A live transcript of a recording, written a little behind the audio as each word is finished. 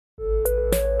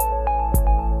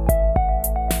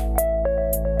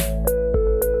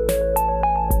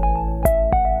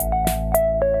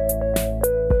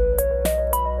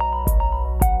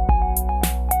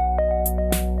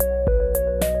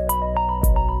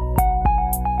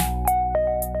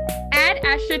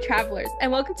Astra Travelers,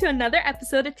 and welcome to another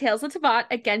episode of Tales of Teyvat,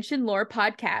 a Genshin lore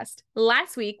podcast.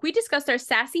 Last week, we discussed our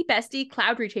sassy bestie,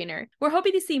 Cloud Retainer. We're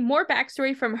hoping to see more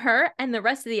backstory from her and the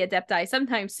rest of the Adepti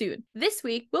sometime soon. This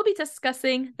week, we'll be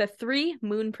discussing the 3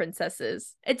 Moon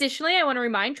Princesses. Additionally, I want to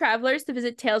remind travelers to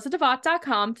visit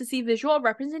talesofteyvat.com to see visual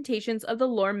representations of the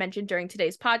lore mentioned during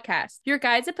today's podcast. Your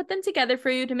guides have put them together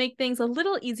for you to make things a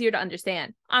little easier to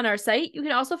understand. On our site, you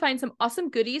can also find some awesome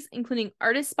goodies, including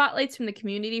artist spotlights from the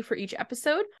community for each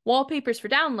episode, wallpapers for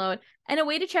download, and a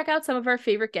way to check out some of our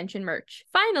favorite Genshin merch.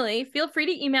 Finally, feel free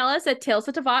to email us at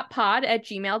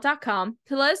talesofteyvatpod@gmail.com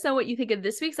to let us know what you think of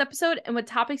this week's episode and what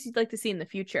topics you'd like to see in the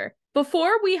future.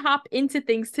 Before we hop into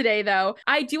things today, though,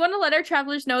 I do want to let our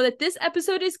travelers know that this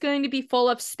episode is going to be full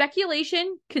of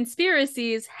speculation,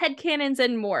 conspiracies, headcanons,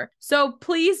 and more. So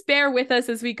please bear with us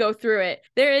as we go through it.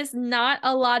 There is not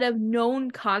a lot of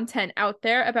known content out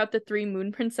there about the 3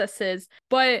 Moon Princesses,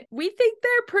 but we think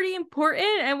they're pretty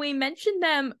important, and we mentioned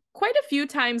them quite a few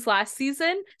times last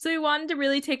season, so we wanted to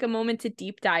really take a moment to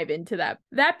deep dive into them.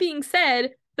 That being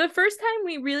said, the first time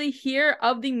we really hear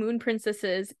of the Moon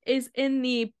Princesses is in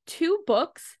the 2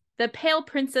 books, The Pale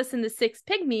Princess and the 6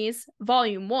 Pygmies,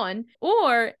 Volume 1,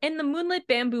 or in the Moonlit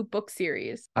Bamboo book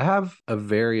series. I have a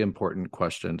very important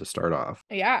question to start off.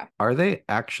 Yeah. Are they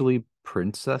actually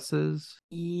princesses?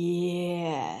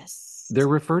 Yes. They're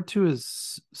referred to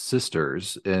as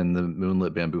sisters in the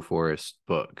Moonlit Bamboo Forest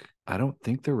book. I don't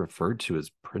think they're referred to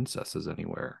as princesses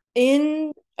anywhere.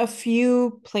 In a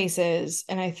few places,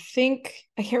 and I think,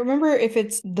 I can't remember if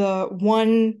it's the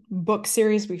one book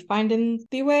series we find in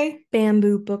the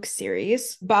Bamboo book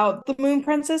series about the Moon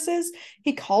Princesses.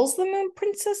 He calls them Moon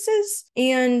Princesses,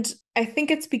 and I think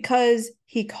it's because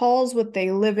he calls what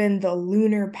they live in the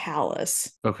Lunar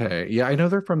Palace. Okay, yeah, I know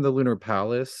they're from the Lunar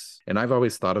Palace, and I've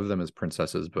always thought of them as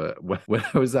princesses, but when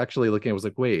I was actually looking, I was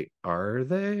like, wait, are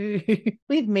they?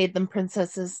 We've made them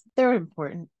princesses. They're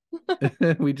important.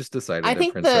 We just decided I they're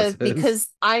think princesses. because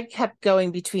I kept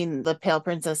going between the Pale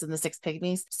Princess and the 6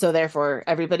 Pygmies, so therefore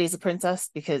everybody's a princess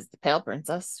because the Pale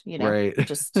Princess, right.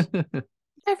 just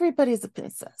everybody's a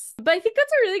princess. But I think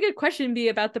that's a really good question, B,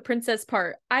 about the princess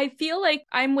part. I feel like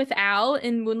I'm with Al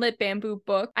in Moonlit Bamboo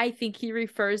book. I think he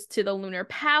refers to the Lunar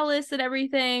Palace and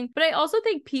everything, but I also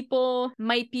think people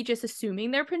might be just assuming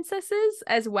they're princesses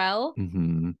as well.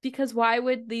 Mm-hmm. Because why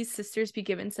would these sisters be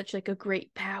given such like a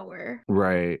great power?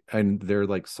 Right. And they're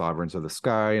like sovereigns of the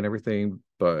sky and everything.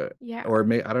 But yeah,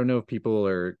 I don't know if people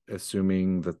are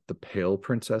assuming that the Pale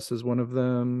Princess is one of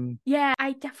them. Yeah,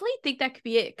 I definitely think that could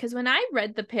be it. Because when I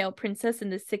read The Pale Princess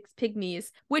and the 6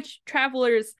 Pygmies, which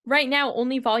travelers, right now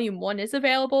only volume 1 is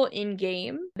available in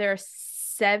game. There are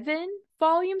 7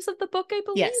 volumes of the book, I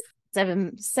believe. Yes,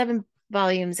 seven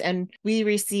volumes, and we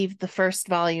received the first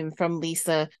volume from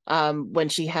Lisa when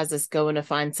she has us go in to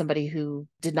find somebody who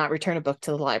did not return a book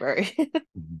to the library.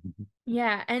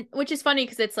 Yeah, and which is funny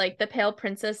because it's like the Pale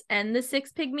Princess and the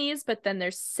 6 Pygmies, but then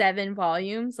there's 7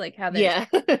 volumes, like how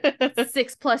there's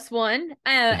 6 plus 1.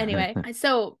 Anyway,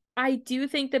 so I do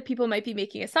think that people might be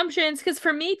making assumptions, because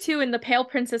for me too, in the Pale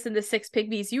Princess and the 6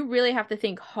 Pygmies, you really have to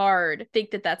think hard.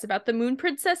 Think that that's about the Moon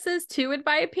Princesses too, in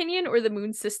my opinion, or the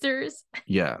Moon Sisters.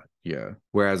 Yeah.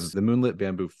 Whereas the Moonlit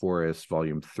Bamboo Forest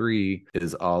Volume 3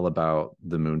 is all about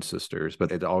the Moon Sisters,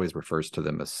 but it always refers to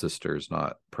them as sisters,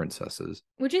 not princesses.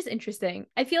 Which is interesting.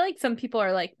 I feel like some people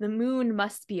are like, the moon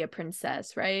must be a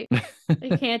princess, right?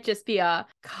 It can't just be a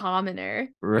commoner.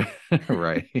 Right.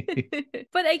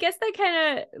 But I guess that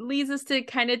kind of leads us to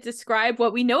kind of describe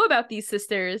what we know about these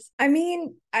sisters. I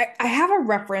mean, I have a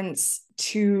reference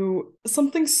to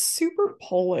something super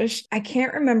Polish. I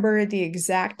can't remember the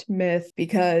exact myth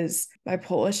because my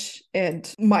Polish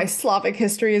and my Slavic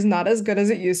history is not as good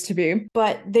as it used to be.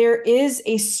 But there is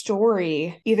a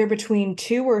story either between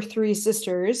 2 or 3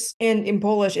 sisters, and in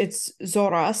Polish it's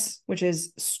Zoras, which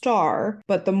is star,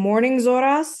 but the morning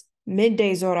Zoras,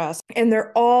 midday Zoras, and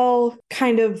they're all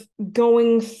kind of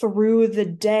going through the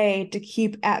day to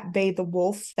keep at bay the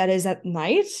wolf that is at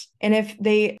night. And if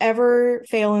they ever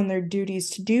fail in their duties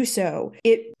to do so,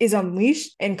 it is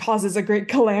unleashed and causes a great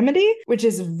calamity, which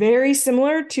is very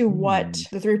similar to what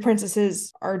the 3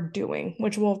 princesses are doing,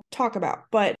 which we'll talk about.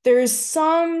 But there's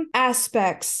some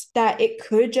aspects that it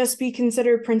could just be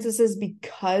considered princesses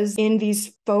because in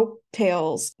these folk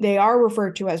tales, they are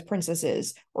referred to as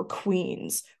princesses or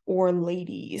queens or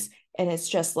ladies. and it's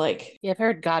just like, Yeah, I've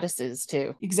heard goddesses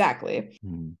too. exactly.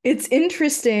 Hmm. It's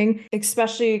interesting,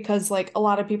 especially because like a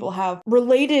lot of people have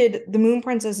related the Moon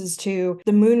Princesses to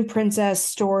the Moon Princess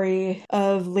story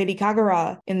of Lady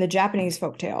Kagura in the Japanese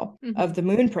folktale of the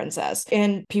Moon Princess.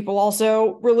 And people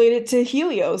also relate it to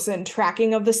Helios and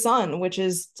tracking of the sun, which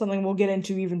is something we'll get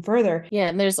into even further. Yeah,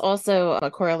 and there's also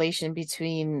a correlation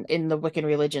between, in the Wiccan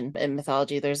religion and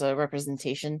mythology, there's a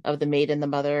representation of the maid and the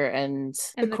mother, and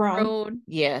The crone.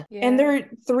 yeah. And there are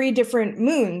 3 different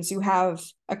moons. You have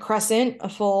a crescent, a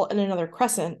full, and another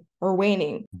crescent or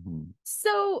waning. Mhm.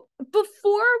 So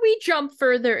before we jump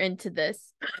further into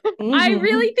this, I Mhm.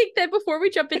 really think that before we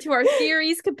jump into our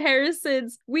theories,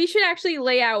 comparisons, we should actually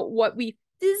lay out what we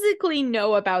physically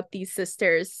know about these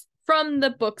sisters from the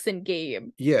books and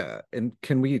game. Yeah, and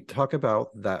can we talk about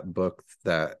that book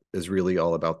that is really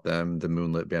all about them, The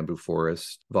Moonlit Bamboo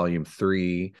Forest, Volume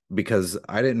 3? Because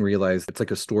I didn't realize it's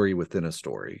like a story within a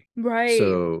story. Right.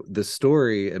 So the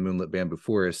story in Moonlit Bamboo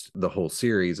Forest, the whole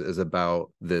series, is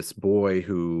about this boy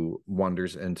who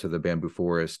wanders into the bamboo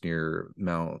forest near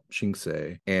Mount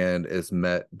Shingsei and is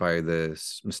met by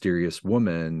this mysterious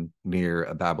woman near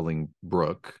a babbling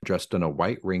brook, dressed in a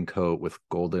white raincoat with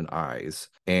golden eyes.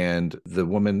 And the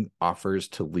woman offers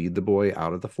to lead the boy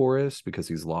out of the forest because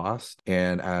he's lost.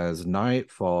 And as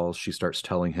night falls, she starts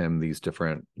telling him these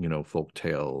different, folk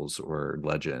tales or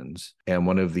legends. And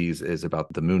one of these is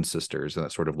about the Moon Sisters, and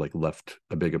that sort of like left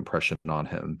a big impression on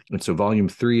him. And so volume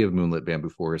 3 of Moonlit Bamboo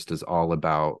Forest is all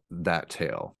about that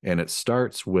tale. And it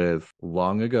starts with,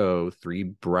 long ago, 3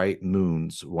 bright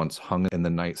moons once hung in the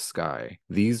night sky.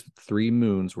 These 3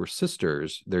 moons were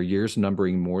sisters, their years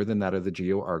numbering more than that of the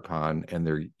Geo Archon, and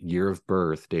their year of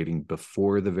birth dating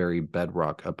before the very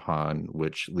bedrock upon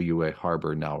which Liyue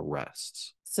Harbor now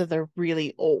rests. So they're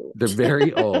really old. They're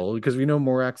very old, because we know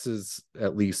Morax is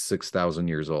at least 6,000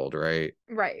 years old, right?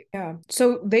 Right. Yeah.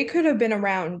 So they could have been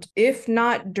around, if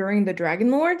not during the Dragon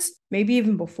Lords, maybe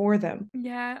even before them.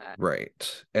 Yeah.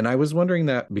 Right. And I was wondering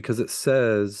that because it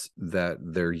says that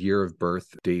their year of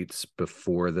birth dates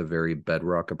before the very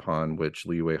bedrock upon which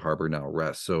Liyue Harbor now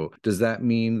rests. So does that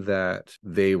mean that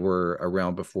they were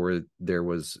around before there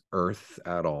was Earth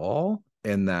at all?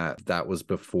 And that was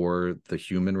before the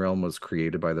human realm was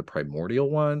created by the primordial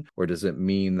one? Or does it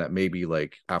mean that maybe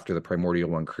like after the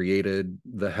primordial one created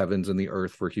the heavens and the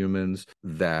earth for humans,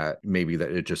 that maybe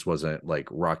that it just wasn't like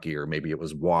rocky, or maybe it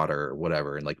was water or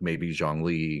whatever, and like maybe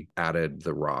Zhongli added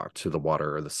the rock to the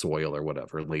water or the soil or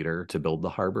whatever later to build the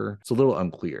harbor? It's a little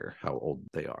unclear how old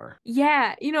they are.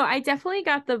 Yeah, I definitely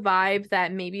got the vibe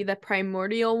that maybe the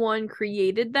primordial one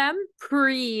created them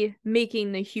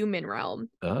pre-making the human realm.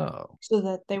 Oh. So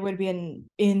that they would be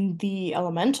in the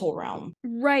elemental realm.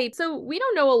 Right. So we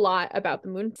don't know a lot about the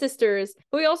Moon Sisters,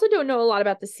 but we also don't know a lot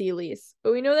about the Seelies.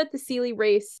 But we know that the Seelie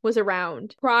race was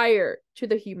around prior to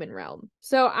the human realm.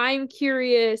 So I'm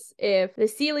curious if the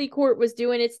Seelie court was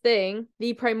doing its thing,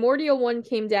 the primordial one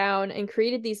came down and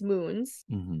created these moons,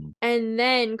 and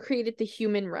then created the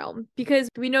human realm. Because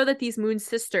we know that these Moon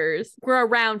Sisters were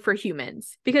around for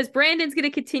humans. Because Brandon's going to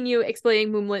continue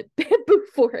explaining Moonlit Bamboo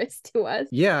Forest to us.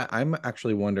 Yeah, I'm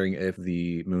actually wondering if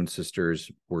the Moon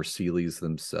Sisters were Seelies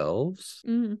themselves,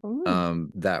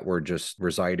 that were just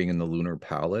residing in the Lunar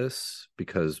Palace,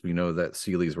 because we know that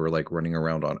Seelies were like running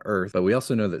around on Earth, but we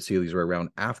also know that Seelies were around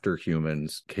after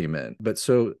humans came in. But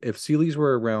so if Seelies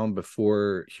were around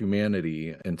before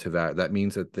humanity into that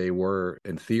means that they were,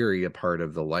 in theory, a part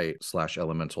of the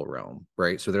light/elemental realm,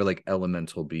 right? So they're like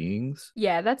elemental beings.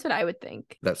 Yeah, that's what I would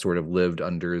think. That sort of lived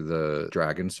under the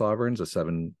dragon sovereigns, the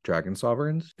 7 dragon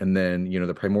sovereigns. And then,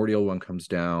 the primordial one comes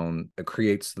down, it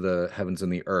creates the heavens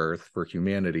and the earth for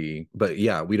humanity. But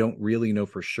yeah, we don't really know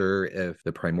for sure if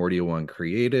the primordial one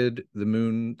created the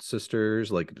Moon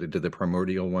Sisters. Like, did the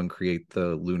primordial one create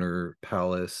the Lunar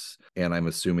Palace? And I'm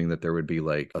assuming that there would be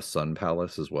like a Sun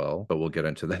Palace as well, but we'll get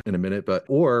into that in a minute. But,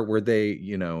 or were they,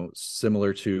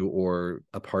 similar to or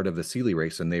a part of the Seelie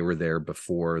race, and they were there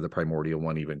before the primordial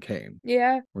one even came?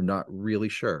 Yeah. We're not really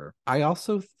sure. I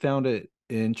also found it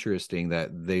interesting that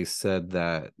they said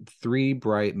that 3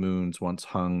 bright moons once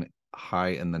hung high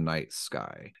in the night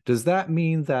sky. Does that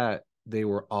mean that they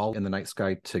were all in the night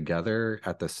sky together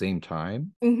at the same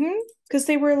time? Because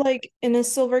they were like in a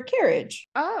silver carriage.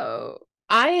 Oh.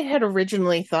 I had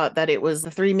originally thought that it was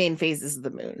the three main phases of the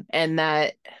moon, and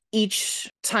that each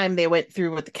time they went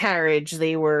through with the carriage,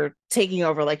 they were taking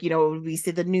over, like, we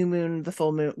see the new moon, the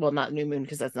full moon, well, not new moon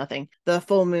because that's nothing, the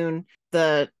full moon,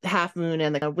 the half moon,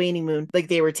 and the waning moon, like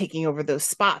they were taking over those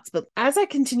spots. But as I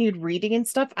continued reading and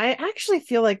stuff, I actually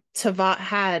feel like Teyvat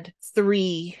had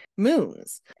 3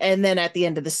 moons. And then at the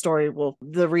end of the story, well,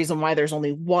 the reason why there's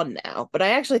only 1 now, but I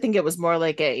actually think it was more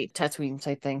like a Tatooine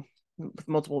type thing with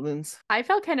multiple moons. I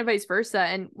felt kind of vice versa.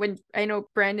 And when I know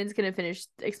Brandon's going to finish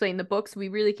explaining the books, we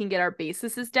really can get our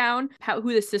bases down,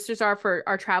 who the sisters are for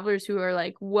our travelers who are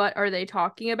like, what are they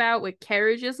talking about with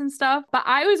carriages and stuff? But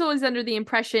I was always under the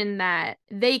impression that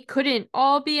they couldn't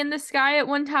all be in the sky at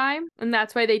one time. And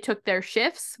that's why they took their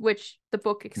shifts, which the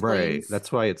book explains. Right.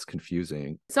 That's why it's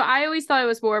confusing. So I always thought it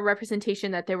was more a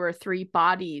representation that there were 3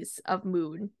 bodies of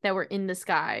moon that were in the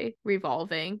sky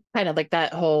revolving. Kind of like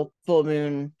that whole full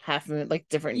moon, half moon, like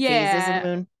different phases of the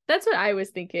moon. That's what I was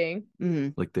thinking.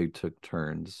 Mm-hmm. Like they took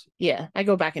turns. Yeah, I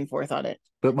go back and forth on it.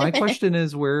 But my question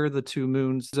is, where are the 2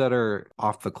 moons that are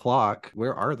off the clock?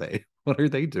 Where are they? What are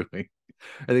they doing?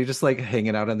 Are they just like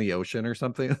hanging out in the ocean or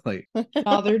something? Like,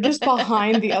 oh, they're just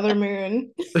behind the other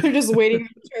moon. They're just waiting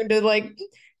for turn to like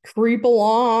creep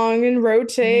along and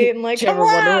rotate and like. Did you ever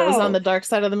wonder what was on the dark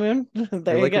side of the moon?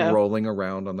 There you like go. Rolling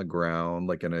around on the ground,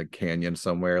 like in a canyon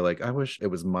somewhere. Like, I wish it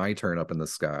was my turn up in the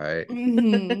sky.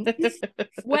 Mm-hmm.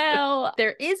 Well,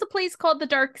 there is a place called the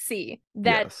Dark Sea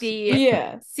that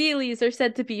Yes. the Seeleys are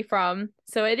said to be from.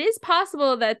 So it is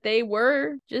possible that they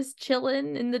were just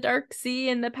chilling in the Dark Sea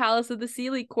in the palace of the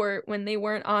Seelie court when they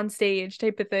weren't on stage,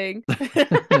 type of thing.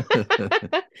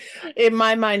 In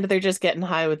my mind, they're just getting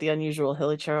high with the unusual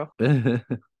hilichurl.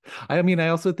 I mean, I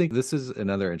also think this is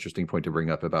another interesting point to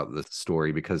bring up about the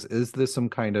story, because is this some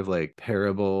kind of like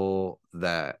parable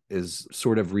that is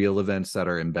sort of real events that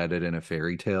are embedded in a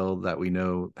fairy tale that we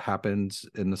know happens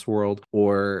in this world?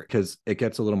 Or because it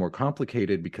gets a little more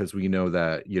complicated, because we know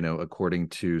that, according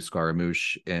to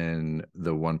Scaramouche in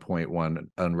the 1.1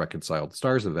 Unreconciled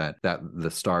Stars event, that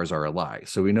the stars are a lie.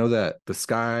 So we know that the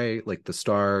sky, like the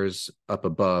stars up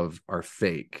above, are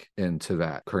fake in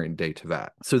Teyvat, current day Teyvat.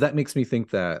 So that makes me think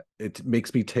that it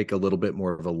makes me take a little bit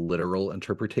more of a literal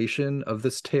interpretation of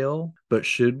this tale. But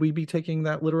should we be taking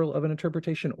that literal of an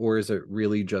interpretation, or is it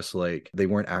really just like they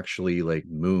weren't actually like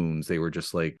moons, they were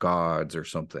just like gods or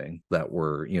something that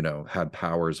were, had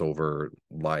powers over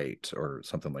light or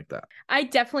something like that? I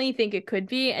definitely think it could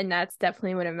be, and that's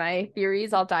definitely one of my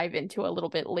theories I'll dive into a little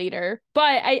bit later.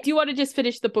 But I do want to just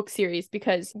finish the book series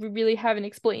because we really haven't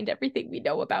explained everything we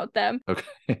know about them.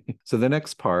 Okay. So the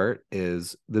next part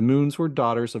is the moons were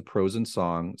daughters of prose and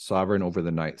song, sovereign over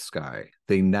the night sky.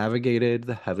 They navigated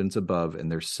the heavens above in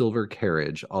their silver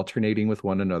carriage, alternating with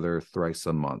one another thrice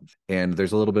a month. And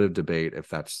there's a little bit of debate if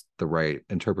that's the right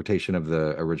interpretation of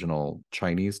the original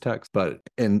Chinese text. But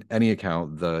in any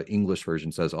account, the English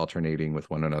version says alternating with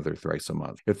one another thrice a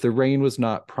month. If the rain was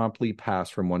not promptly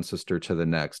passed from one sister to the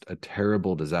next, a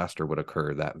terrible disaster would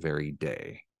occur that very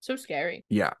day. So scary.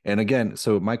 Yeah. And again,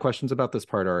 so my questions about this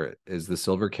part are, is the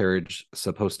silver carriage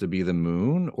supposed to be the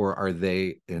moon, or are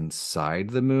they inside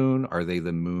the moon? Are they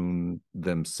the moon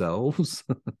themselves?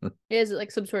 Is it like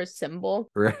some sort of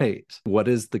symbol? Right. What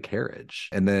is the carriage?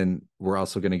 And then we're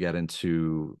also going to get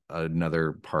into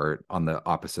another part on the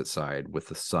opposite side with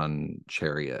the sun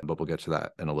chariot, but we'll get to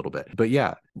that in a little bit. But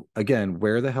yeah, again,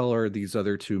 where the hell are these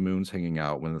other 2 moons hanging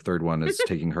out when the third one is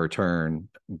taking her turn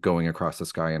going across the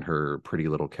sky in her pretty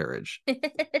little carriage?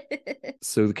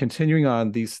 So continuing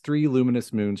on, these 3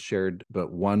 luminous moons shared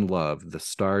but one love, the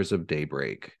stars of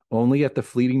daybreak. Only at the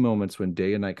fleeting moments when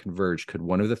day and night converged could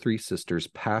one of the 3 sisters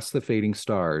pass the fading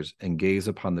stars and gaze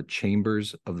upon the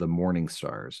chambers of the morning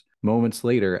stars. Moments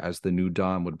later, as the new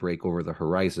dawn would break over the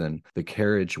horizon, the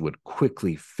carriage would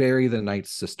quickly ferry the night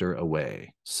sister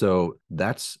away. So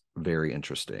that's very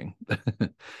interesting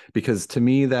because to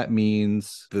me that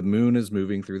means the moon is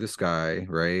moving through the sky,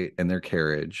 right, in their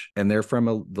carriage, and they're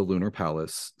from the lunar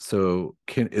palace. So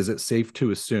is it safe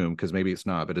to assume, because maybe it's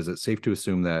not, but is it safe to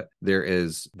assume that there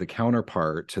is the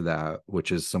counterpart to that,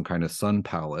 which is some kind of sun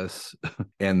palace,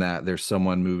 and that there's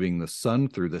someone moving the sun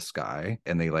through the sky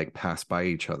and they like pass by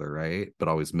each other, right, but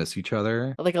always miss each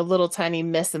other, like a little tiny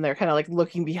mist, and they're kind of like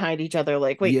looking behind each other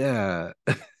like, wait, yeah.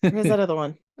 where's that other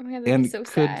one? Oh my God, And so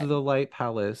could sad. the light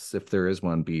palace, if there is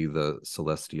one, be the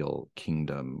celestial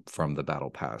kingdom from the Battle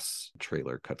Pass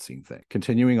trailer cutscene thing?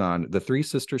 Continuing on, the 3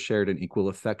 sisters shared an equal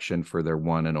affection for their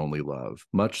one and only love,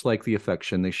 much like the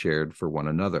affection they shared for one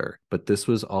another. But this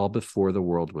was all before the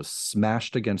world was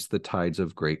smashed against the tides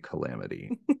of great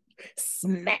calamity.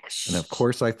 Smash. And of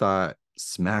course, I thought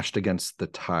smashed against the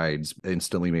tides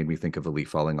instantly made me think of a leaf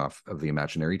falling off of the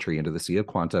imaginary tree into the Sea of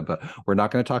Quanta, but we're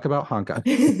not going to talk about Honkai.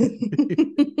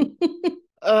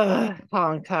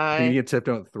 Honkai. Petey and Tip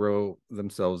don't throw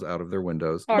themselves out of their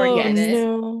windows. Forget it.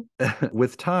 No.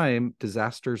 With time,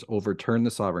 disasters overturned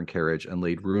the sovereign carriage and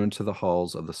laid ruin to the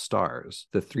halls of the stars.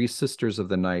 The three sisters of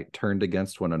the night turned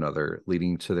against one another,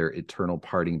 leading to their eternal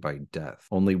parting by death.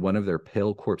 Only one of their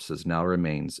pale corpses now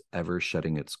remains, ever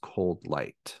shedding its cold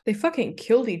light. They fucking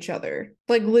killed each other.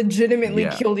 Like, legitimately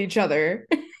Yeah. killed each other.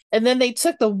 And then they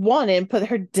took the one and put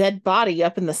her dead body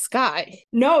up in the sky.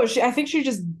 No, I think she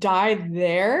just died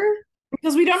there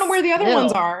because we don't know where the other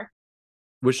ones are.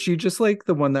 Was she just like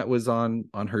the one that was on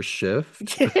her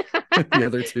shift? The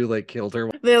other two like killed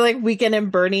her. They're like Weekend and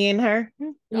Bernie and her. Yeah,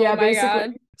 Oh my basically.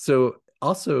 God. So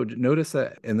also notice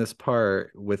that in this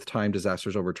part, with time,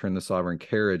 disasters overturned the sovereign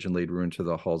carriage and laid ruin to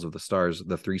the halls of the stars.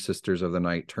 The three sisters of the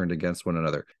night turned against one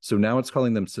another. So now it's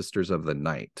calling them sisters of the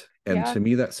night. And Yeah. to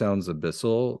me, that sounds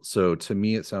abyssal. So to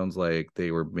me, it sounds like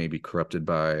they were maybe corrupted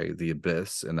by the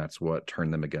abyss, and that's what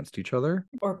turned them against each other.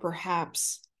 Or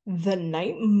perhaps the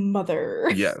Night Mother.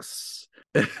 Yes.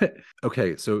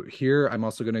 Okay, so here I'm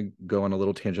also going to go on a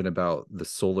little tangent about the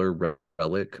solar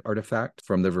relic artifact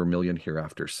from the Vermilion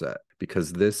Hereafter set,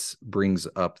 because this brings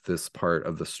up this part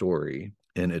of the story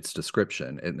in its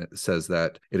description. And it says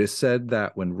that it is said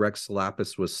that when Rex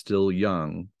Lapis was still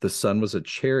young, the sun was a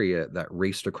chariot that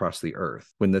raced across the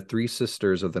earth. When the three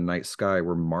sisters of the night sky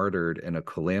were martyred in a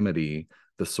calamity,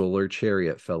 the solar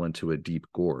chariot fell into a deep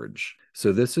gorge.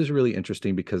 So this is really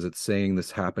interesting because it's saying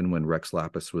this happened when Rex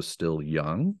Lapis was still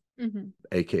young,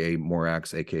 aka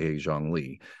Morax, aka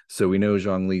Zhongli. So we know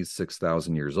Zhongli's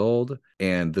 6,000 years old,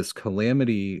 and this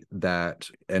calamity that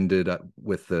ended up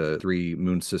with the three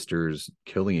moon sisters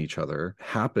killing each other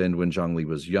happened when Zhongli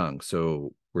was young.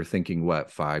 So we're thinking,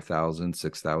 what, 5,000,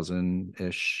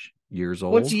 6,000-ish years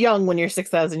old? What's young when you're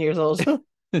 6,000 years old?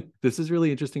 This is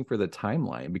really interesting for the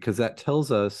timeline, because that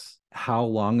tells us how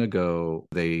long ago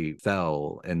they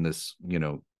fell and this,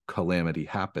 calamity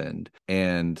happened.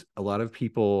 And a lot of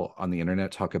people on the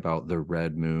internet talk about the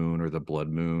red moon or the blood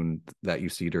moon that you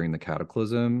see during the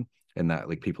cataclysm, and that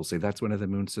like people say that's one of the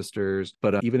moon sisters.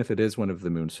 But even if it is one of the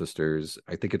moon sisters,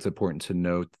 I think it's important to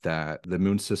note that the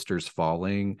moon sisters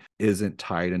falling isn't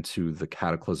tied into the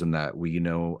cataclysm that we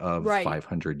know of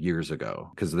 500 years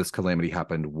ago, because this calamity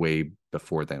happened way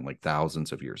before then, like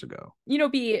thousands of years ago.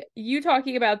 B, you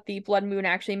talking about the blood moon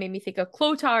actually made me think of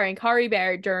Clothar and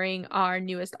Caribert during our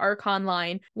newest Archon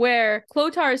line, where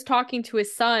Clothar is talking to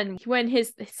his son when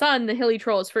his son, the Hilly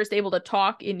Troll, is first able to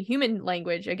talk in human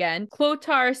language again.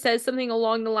 Clothar says something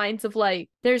along the lines of like,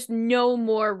 there's no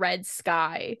more red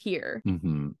sky here.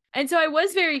 Mm-hmm. And so I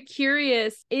was very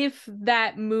curious if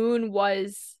that moon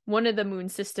was one of the Moon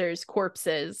Sisters'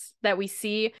 corpses that we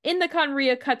see in the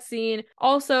Conria cutscene.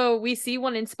 Also, we see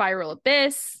one in Spiral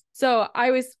Abyss. So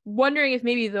I was wondering if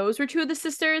maybe those were two of the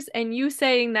sisters, and you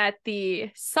saying that the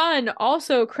sun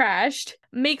also crashed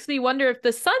makes me wonder if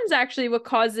the sun's actually what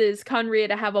causes Conria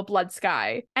to have a blood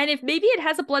sky. And if maybe it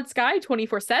has a blood sky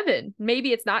 24/7.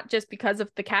 Maybe it's not just because of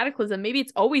the cataclysm. Maybe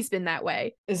it's always been that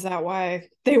way. Is that why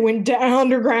they went down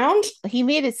underground? He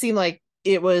made it seem like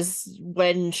it was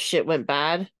when shit went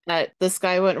bad that the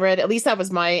sky went red. At least that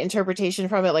was my interpretation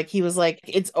from it. Like he was like,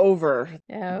 it's over.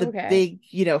 Yeah, the big,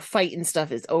 fight and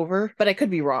stuff is over. But I could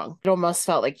be wrong. It almost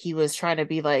felt like he was trying to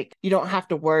be like, you don't have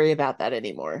to worry about that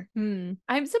anymore. I'm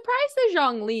surprised that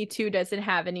Zhongli too doesn't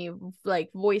have any like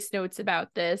voice notes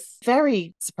about this.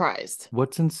 Very surprised.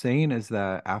 What's insane is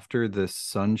that after the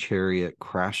sun chariot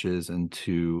crashes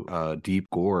into a deep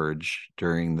gorge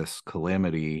during this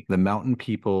calamity, the mountain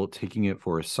people, taking it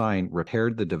for a sign,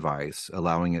 repaired the device,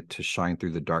 allowing it to shine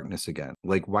through the darkness again.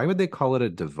 Like, why would they call it a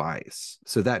device?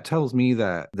 So that tells me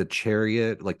that the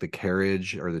chariot, like the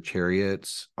carriage or the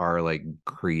chariots, are like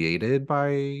created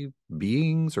by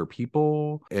beings or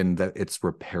people, and that it's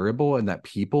repairable, and that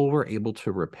people were able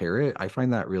to repair it. I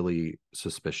find that really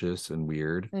suspicious and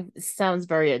weird. It sounds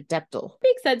very adeptal.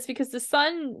 Makes sense because the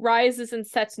sun rises and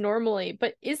sets normally,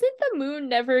 but isn't the moon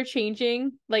never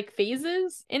changing like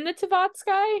phases in the Teyvat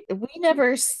sky? We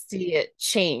never see it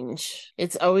change.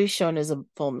 It's always shown as a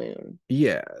full moon.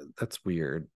 Yeah, that's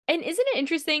weird. And isn't it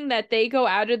interesting that they go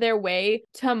out of their way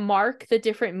to mark the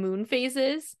different moon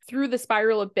phases through the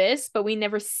Spiral Abyss, but we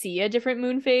never see a different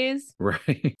moon phase?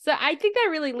 Right. So I think that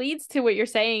really leads to what you're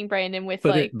saying, Brandon, with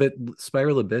But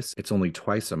Spiral Abyss, it's only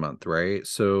twice a month, right?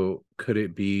 So Could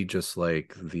it be just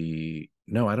like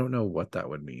no, I don't know what that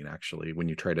would mean, actually, when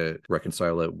you try to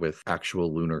reconcile it with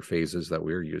actual lunar phases that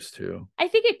we're used to. I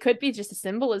think it could be just a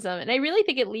symbolism. And I really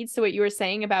think it leads to what you were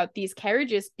saying about these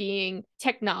carriages being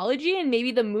technology, and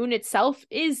maybe the moon itself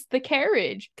is the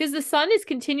carriage, because the sun is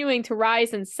continuing to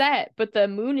rise and set, but the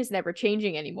moon is never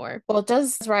changing anymore. Well, it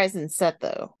does rise and set,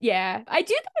 though. Yeah, I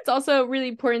do think it's also really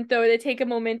important, though, to take a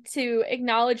moment to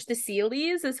acknowledge the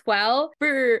Seelies as well.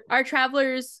 For our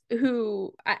travelers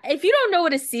who, if you don't know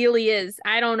what a Seelie is,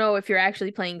 I don't know if you're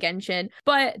actually playing Genshin,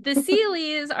 but the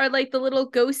Seelies are like the little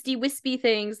ghosty, wispy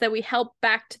things that we help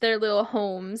back to their little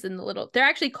homes, and they're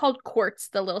actually called courts,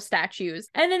 the little statues.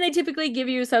 And then they typically give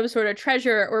you some sort of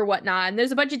treasure or whatnot. And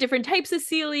there's a bunch of different types of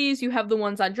Seelies. You have the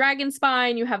ones on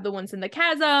Dragonspine, you have the ones in the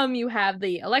Chasm, you have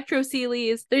the Electro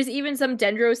Seelies. There's even some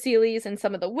Dendro Seelies in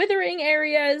some of the Withering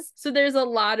areas. So there's a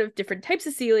lot of different types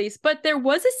of Seelies, but there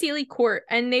was a Seelie court,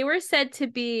 and they were said to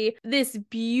be this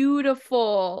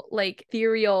beautiful, like,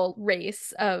 ethereal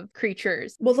race of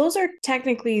creatures. Well, those are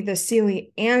technically the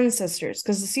Seelie ancestors,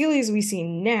 because the Seelies we see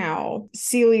now,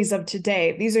 Seelies of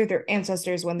today, these are their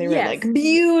ancestors when they were like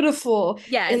beautiful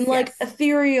and like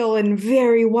ethereal and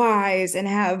very wise and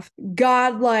have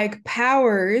godlike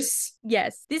powers.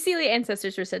 Yes, the Seelie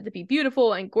ancestors were said to be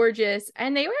beautiful and gorgeous,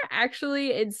 and they were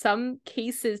actually, in some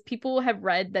cases, people have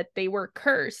read that they were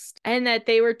cursed, and that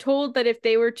they were told that if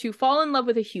they were to fall in love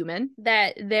with a human,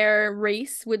 that their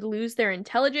race would lose their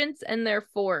intelligence and their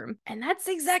form. And that's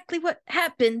exactly what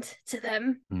happened to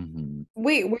them. Mm-hmm.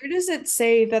 Wait, where does it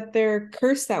say that they're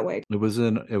cursed that way? It was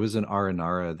in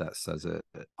Aranara that says it.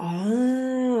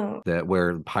 Oh. That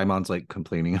where Paimon's like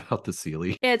complaining about the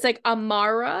Seelie. Yeah, it's like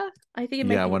Amara. I think it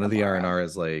might be one of the Amara. Aranara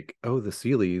is like, oh, the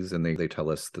Seelies, and they tell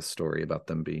us the story about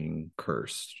them being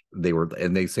cursed.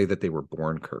 They say that they were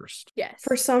born cursed. Yes.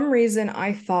 For some reason,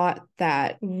 I thought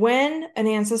that when an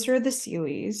ancestor of the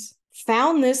Seelies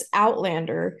found this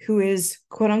outlander who is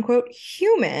quote unquote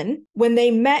human, when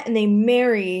they met and they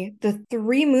marry, the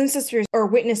three moon sisters are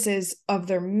witnesses of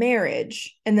their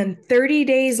marriage. And then 30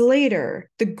 days later,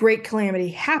 the great calamity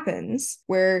happens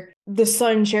where the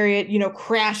sun chariot,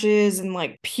 crashes, and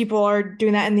like people are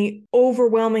doing that, and the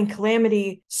overwhelming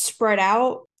calamity spread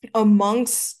out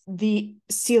amongst the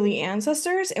Seelie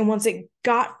ancestors. And once it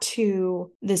got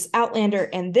to this outlander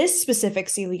and this specific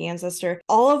Seelie ancestor,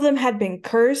 all of them had been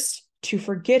cursed to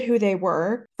forget who they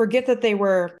were, forget that they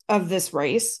were of this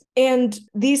race. And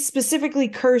these specifically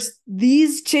cursed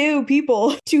these two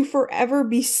people to forever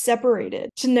be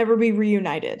separated, to never be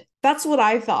reunited. That's what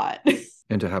I thought.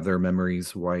 And to have their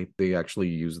memories wiped. They actually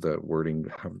use the wording,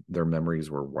 have their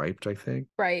memories were wiped, I think.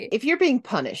 Right. If you're being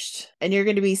punished and you're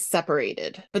going to be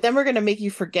separated, but then we're going to make you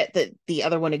forget that the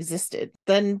other one existed,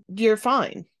 then you're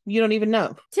fine. You don't even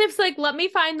know. Tips like, let me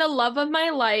find the love of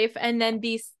my life, and then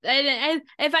and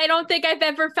if I don't think I've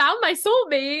ever found my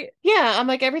soulmate. Yeah, I'm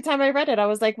like, every time I read it, I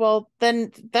was like, well, then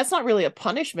that's not really a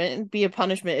punishment. It'd be a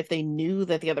punishment if they knew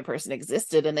that the other person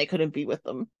existed and they couldn't be with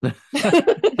them.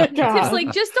 Tips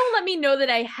like, just don't let me know that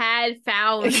I had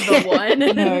found the one.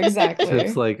 No, exactly.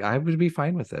 Tips like, I would be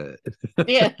fine with it.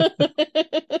 Yeah.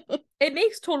 It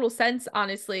makes total sense,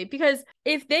 honestly, because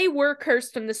if they were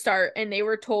cursed from the start and they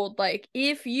were told, like,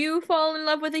 if you fall in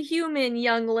love with a human,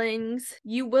 younglings,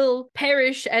 you will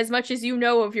perish as much as you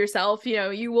know of yourself.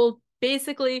 You will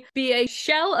basically be a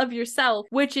shell of yourself,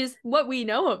 which is what we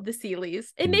know of the Seelies.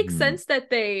 It makes sense that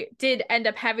they did end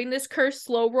up having this curse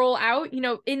slow roll out.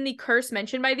 In the curse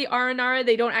mentioned by the Aranara,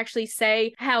 they don't actually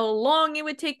say how long it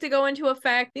would take to go into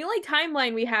effect. The only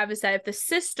timeline we have is that if the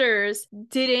sisters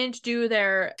didn't do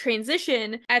their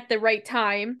transition at the right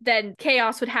time, then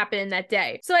chaos would happen in that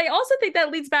day. So I also think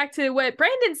that leads back to what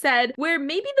Brandon said, where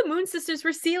maybe the Moon Sisters were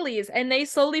Seelies and they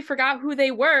slowly forgot who they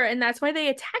were, and that's why they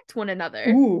attacked one another.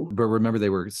 Ooh. But remember, they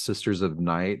were Sisters of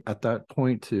Night at that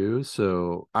point too,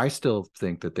 so I still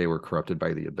think that they were corrupted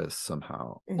by the Abyss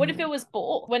somehow. What if it was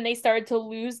both? When they started to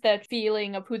lose that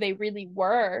feeling of who they really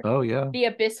were, oh yeah, the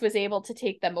Abyss was able to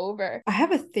take them over. I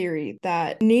have a theory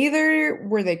that neither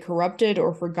were they corrupted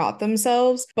or forgot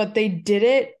themselves, but they did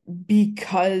it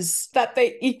because that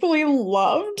they equally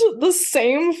loved the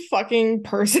same fucking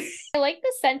person. I like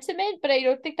the sentiment, but I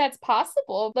don't think that's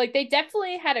possible. Like, they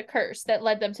definitely had a curse that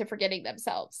led them to forgetting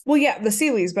themselves. Well, yeah, the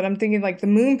Seelies, but I'm thinking like the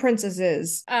Moon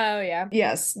Princesses. Oh, yeah.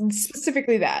 Yes,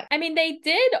 specifically that. I mean, they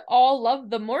did all love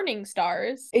the Morning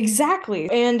Stars. Exactly.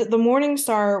 And the Morning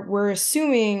Star, we're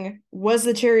assuming, was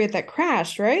the chariot that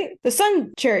crashed, right? The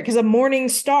sun chariot, because a morning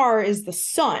star is the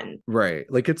sun. right.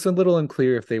 Like, it's a little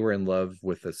unclear if they were in love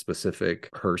with a specific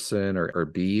person or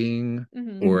being,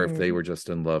 Mhm. or if they were just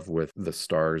in love with the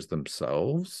stars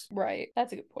themselves. Right.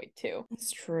 That's a good point too.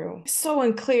 It's true. So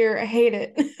unclear. I hate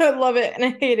it. I love it and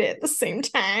I hate it at the same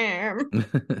time.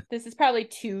 This is probably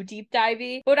too deep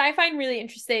divey. What I find really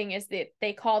interesting is that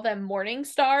they call them Morning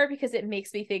Star because it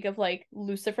makes me think of like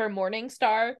Lucifer Morning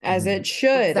Star. As it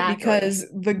should, Exactly. because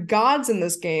the gods in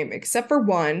this game, except for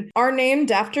one, are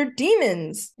named after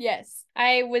demons. Yes.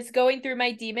 I was going through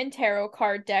my demon tarot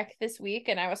card deck this week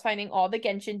and I was finding all the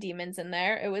Genshin demons in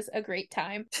there. It was a great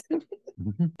time.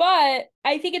 But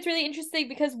I think it's really interesting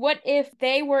because what if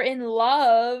they were in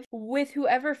love with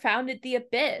whoever founded the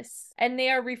Abyss? And they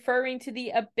are referring to the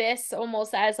Abyss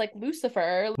almost as like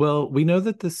Lucifer. Well, we know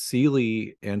that the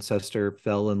Seelie ancestor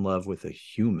fell in love with a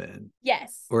human,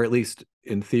 Yes. or at least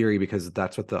in theory, because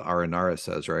that's what the Aranara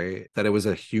says, right? That it was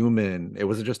a human. It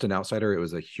wasn't just an outsider, it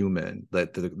was a human.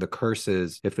 That the curse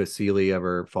is if a Seelie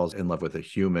ever falls in love with a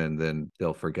human, then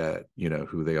they'll forget,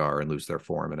 who they are and lose their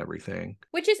form and everything.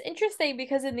 Which is interesting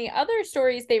because in the other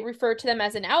stories, they refer to them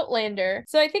as an Outlander.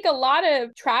 So I think a lot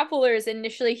of travelers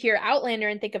initially hear Outlander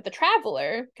and think of the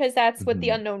Traveler because that's what the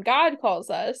Mhm. unknown god calls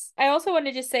us. I also want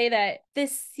to just say that the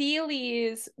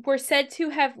Seelies were said to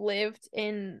have lived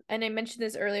in, and I mentioned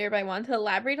this earlier, but I wanted to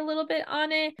elaborate a little bit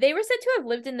on it. They were said to have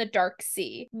lived in the Dark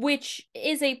Sea, which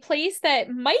is a place that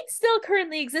might still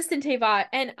currently exist in Teyvat,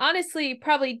 and honestly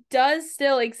probably does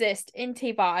still exist in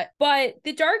Teyvat. But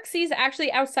the Dark Sea is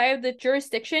actually outside of the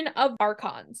jurisdiction of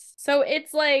Archons. So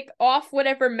it's like off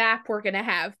whatever map we're gonna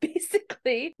have,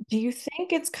 basically. Do you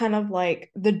think it's kind of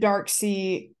like the Dark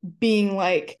Sea being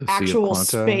like The Sea of actual Quanta?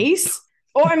 space?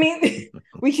 Oh, I mean,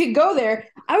 we could go there.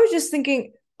 I was just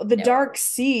thinking the No. Dark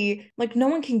Sea, like no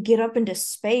one can get up into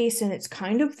space, and it's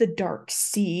kind of the Dark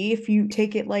Sea if you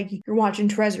take it like you're watching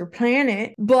Treasure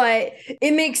Planet, but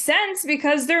it makes sense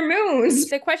because they're moons.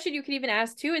 The question you could even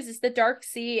ask too is the Dark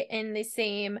Sea in the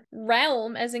same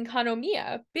realm as in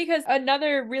Kanomiya? Because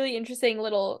another really interesting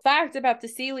little fact about the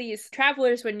Seelies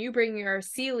travelers, when you bring your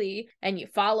Seelie and you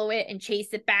follow it and chase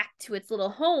it back to its little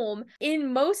home,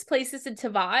 in most places in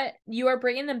Teyvat, you are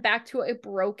bringing them back to a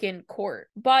broken court.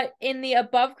 But in the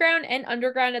above ground and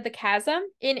underground of the chasm,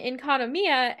 in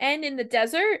Kanomiya and in the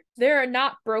desert, they're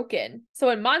not broken. So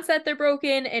in Mondstadt they're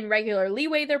broken, in regular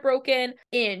Leeway they're broken,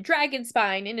 in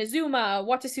Dragonspine, in Azuma,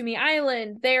 Watasumi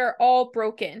Island, they're all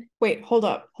broken. Wait, hold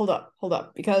up.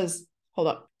 Because, hold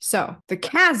up. So, the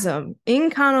chasm in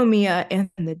Kanomiya and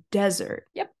the desert.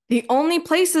 Yep. The only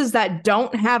places that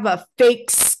don't have a fake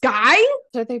sky?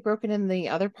 Are they broken in the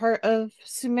other part of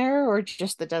Sumeru or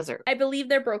just the desert? I believe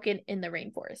they're broken in the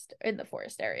rainforest, in the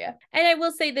forest area. And I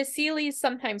will say the Seelies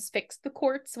sometimes fix the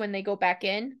courts when they go back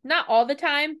in. Not all the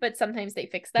time, but sometimes they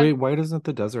fix them. Wait, why doesn't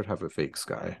the desert have a fake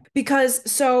sky? Because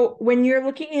so when you're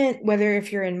looking at whether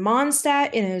if you're in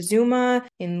Mondstadt, in Azuma,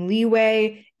 in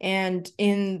Leeway, and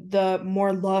in the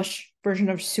more lush version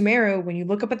of Sumeru, when you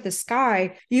look up at the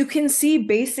sky, you can see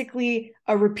basically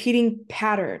a repeating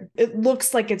pattern. It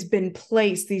looks like it's been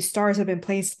placed. These stars have been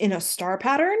placed in a star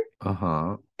pattern.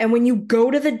 Uh-huh. And when you go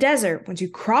to the desert, once you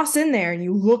cross in there and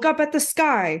you look up at the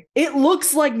sky, it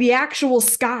looks like the actual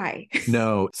sky.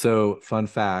 No. So, fun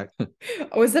fact,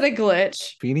 Oh, is it a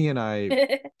glitch? Feeny and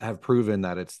I have proven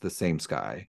that it's the same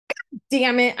sky,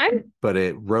 Damn it. but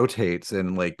it rotates,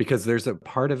 and because there's a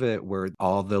part of it where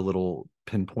all the little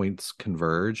pinpoints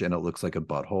converge and it looks like a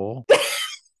butthole.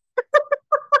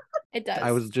 It does.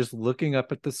 I was just looking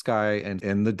up at the sky and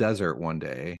in the desert one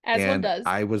day, As one and does.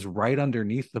 I was right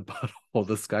underneath the butthole,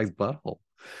 the sky's butthole.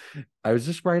 I was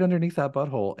just right underneath that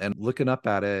butthole and looking up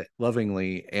at it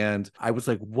lovingly, and I was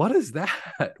like, "What is that?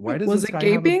 Why does Was the it sky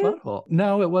gaping? have a butthole?"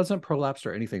 No, it wasn't prolapsed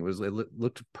or anything. It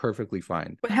looked perfectly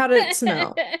fine. But how did it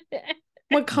smell?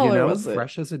 What color was it?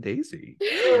 Fresh as a daisy.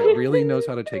 It really knows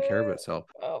how to take care of itself.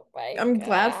 Oh my I'm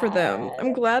glad for them. God.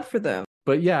 I'm glad for them.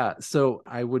 But yeah, so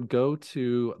I would go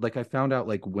to, I found out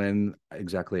when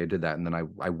exactly I did that. And then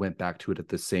I went back to it at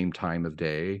the same time of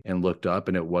day and looked up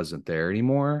and it wasn't there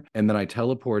anymore. And then I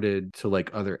teleported to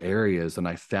other areas and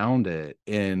I found it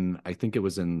I think it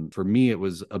was for me, it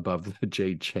was above the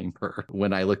Jade Chamber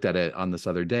when I looked at it on this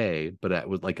other day, but it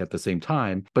was at the same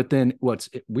time. But then what's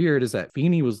weird is that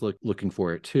Feeny was looking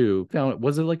for it too. Found it,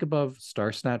 was it above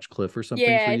Star Snatch Cliff or something?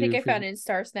 Yeah, for I think you, I found Feeny? it in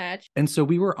Star Snatch. And so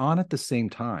we were on at the same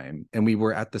time, and we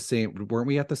were weren't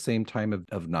we at the same time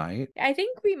of night? I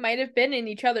think we might have been in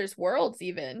each other's worlds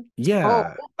even.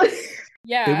 Yeah. Oh.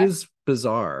 Yeah. It was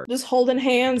bizarre. Just holding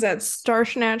hands at Star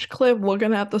Snatch Cliff,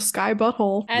 looking at the sky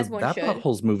butthole. As one That should.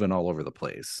 butthole's moving all over the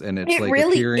place, and it's It like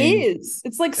really appearing is.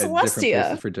 It's like at different places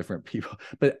Celestia. for different people.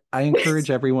 But I encourage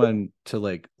everyone to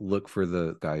like look for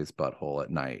the guy's butthole at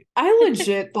night. I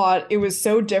legit thought it was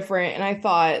so different, and I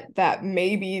thought that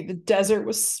maybe the desert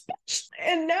was special.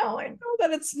 And now I know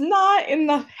that it's not, and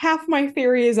the half my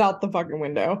theory is out the fucking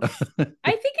window.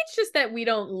 I think it's just that we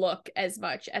don't look as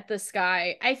much at the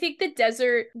sky. I think the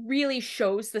desert really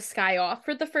shows the sky off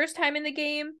for the first time in the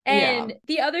game. And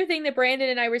the other thing that Brandon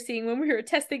and I were seeing when we were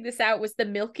testing this out was the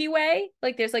Milky Way.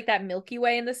 Like there's like that Milky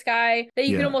Way in the sky that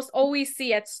you can almost always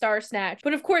see at Star Snatch.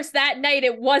 But of course that night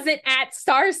it wasn't at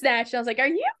Star Snatch. And I was like, are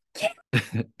you kidding?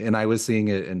 And I was seeing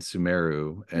it in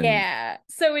Sumeru. And yeah,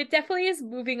 so it definitely is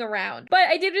moving around. But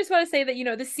I did just want to say that, you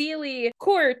know, the Seelie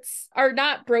courts are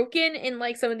not broken in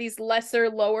like some of these lesser,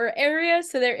 lower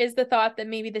areas. So there is the thought that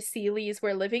maybe the Seelies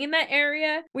were living in that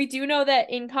area. We do know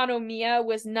that Inkanomiya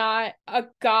was not a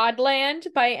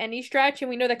godland by any stretch. And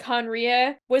we know that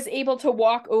Conria was able to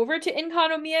walk over to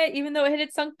Inkanomiya even though it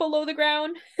had sunk below the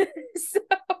ground. So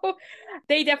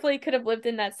they definitely could have lived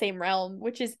in that same realm,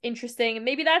 which is interesting. And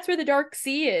maybe that's where the Dark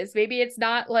Sea is. Maybe it's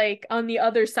not like on the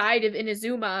other side of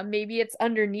Inazuma. Maybe it's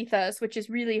underneath us, which is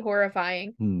really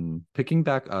horrifying. Picking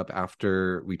back up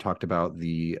after we talked about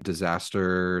the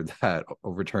disaster that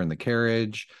overturned the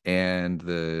carriage and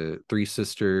the three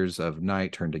sisters of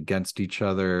night turned against each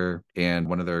other, and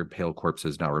one of their pale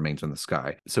corpses now remains in the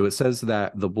sky. So it says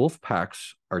that the wolf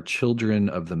packs are children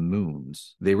of the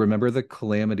moons. They remember the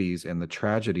calamities and the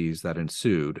tragedies that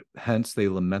ensued. Hence, they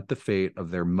lament the fate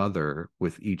of their mother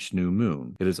with each new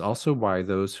moon. It is also why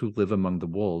those who live among the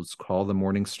wolves call the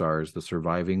morning stars the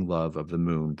surviving love of the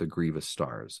moon, the grievous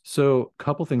stars. So, a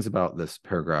couple things about this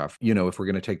paragraph. You know, if we're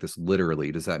going to take this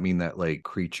literally, does that mean that like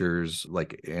creatures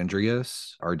like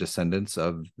Andreas are descendants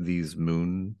of these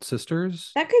moon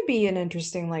sisters? That could be an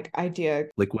interesting like idea.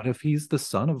 Like, what if he's the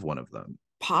son of one of them?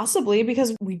 Possibly,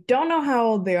 because we don't know how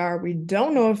old they are. We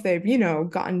don't know if they've, you know,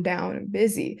 gotten down and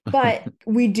busy. But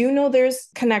we do know there's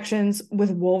connections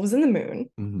with wolves in the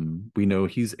moon. We know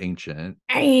he's ancient.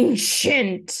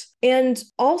 Ancient! And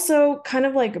also, kind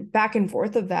of like back and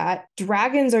forth of that,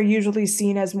 dragons are usually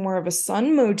seen as more of a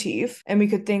sun motif. And we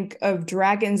could think of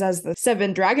dragons as the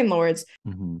 7 dragon lords,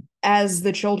 as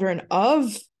the children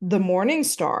of the morning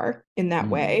star in that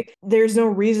way. There's no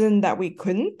reason that we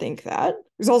couldn't think that.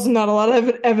 There's also not a lot of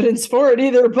evidence for it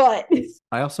either, but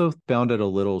I also found it a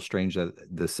little strange that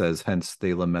this says, hence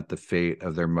they lament the fate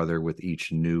of their mother with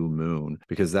each new moon,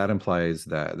 because that implies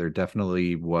that there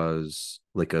definitely was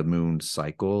like a moon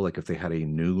cycle, like if they had a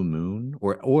new moon,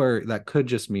 or that could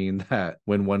just mean that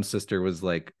when one sister was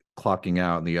like clocking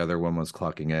out and the other one was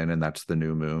clocking in, and that's the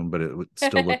new moon, but it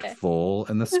still looked full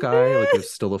in the sky, like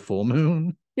it's still a full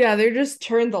moon. yeah, they just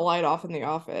turned the light off in the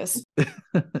office.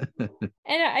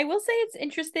 And I will say it's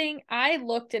interesting. I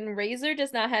looked and Razor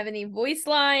does not have any voice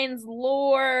lines,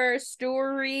 lore,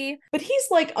 story. But he's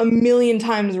like a million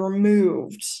times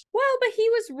removed. Well, but he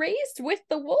was raised with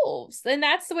the wolves, and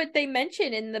that's what they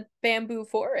mention in the bamboo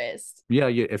forest. Yeah,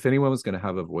 if anyone was going to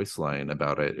have a voice line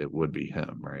about it, it would be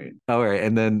him, right? All right,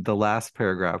 and then the last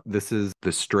paragraph, this is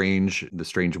the strange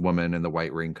woman in the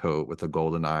white raincoat with the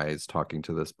golden eyes talking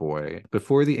to this boy.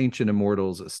 Before the ancient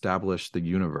immortals established the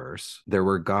universe, there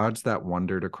were gods that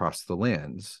wandered across the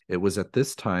lands. It was at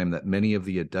this time that many of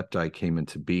the Adepti came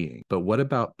into being. But what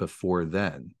about before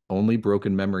then? Only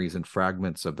broken memories and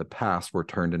fragments of the past were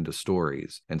turned into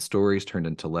stories, and stories turned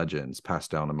into legends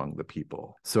passed down among the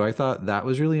people. So I thought that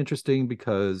was really interesting,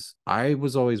 because I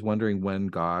was always wondering when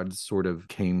gods sort of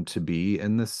came to be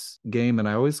in this game, and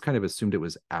I always kind of assumed it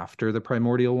was after the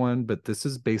primordial one, but this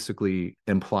is basically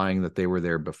implying that they were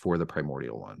there before the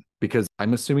primordial one. Because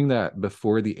I'm assuming that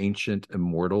before the ancient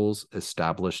immortals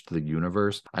established the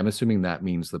universe, I'm assuming that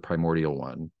means the primordial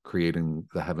one, creating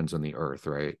the heavens and the earth,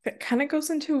 right? It kind of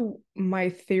goes into my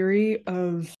theory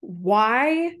of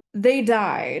why they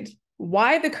died,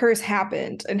 why the curse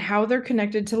happened, and how they're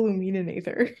connected to Lumina and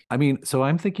Aether. I mean, so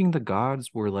I'm thinking the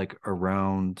gods were like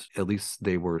around, at least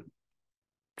they were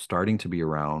starting to be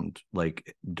around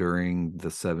like during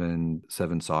the seven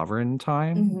sovereign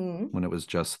time, when it was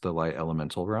just the light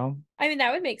elemental realm. I mean,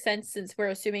 that would make sense since we're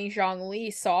assuming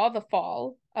Zhongli saw the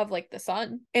fall of like the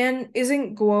sun. And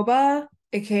isn't Guoba,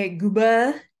 aka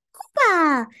Guba,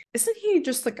 isn't he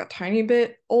just like a tiny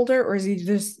bit older, or is he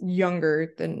just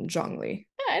younger than Zhongli?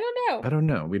 I don't know. I don't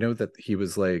know. We know that he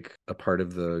was like a part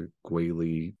of the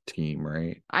Guili team,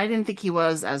 right? I didn't think he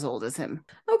was as old as him.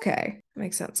 Okay,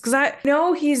 makes sense. Because I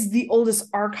know he's the oldest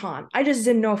Archon. I just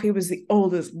didn't know if he was the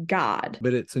oldest god.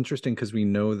 But it's interesting because we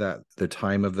know that the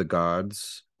time of the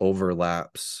gods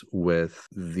overlaps with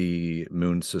the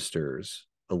Moon Sisters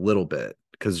a little bit,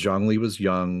 because Zhongli was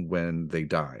young when they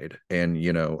died. And,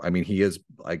 you know, I mean, he is,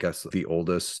 I guess, the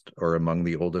oldest or among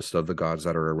the oldest of the gods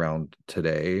that are around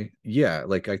today. Yeah,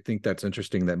 like I think that's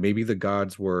interesting that maybe the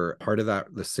gods were part of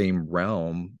the same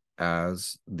realm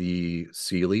as the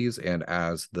Seelies and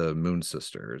as the Moon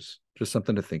Sisters. Just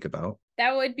something to think about.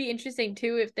 That would be interesting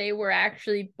too if they were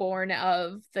actually born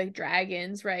of the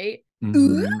dragons, right?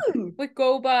 Mhm. Ooh. With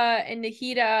Goba and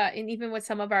Nahida, and even with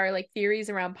some of our like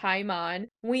theories around Paimon,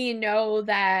 we know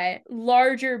that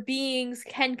larger beings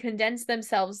can condense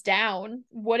themselves down.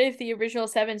 What if the original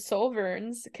 7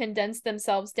 Solverns condensed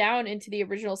themselves down into the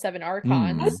original 7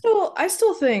 Archons? I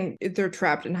still think they're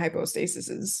trapped in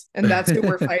hypostases, and that's who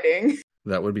we're fighting.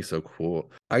 That would be so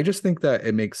cool. I just think that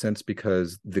it makes sense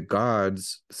because the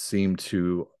gods seem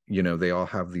to, you know, they all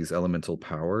have these elemental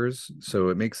powers. So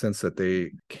it makes sense that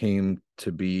they came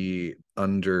to be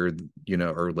under, you know,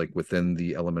 or like within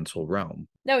the elemental realm.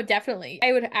 No, definitely.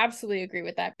 I would absolutely agree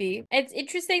with that, B. It's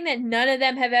interesting that none of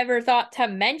them have ever thought to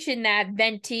mention that,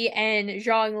 Venti and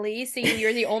Zhongli, seeing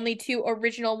you're the only 2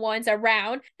 original ones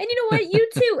around. And you know what? You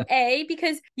too, A,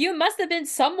 because you must have been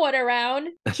somewhat around.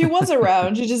 She was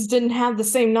around. She just didn't have the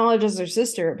same knowledge as her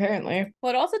sister, apparently.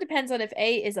 Well, it also depends on if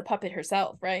A is a puppet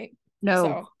herself, right?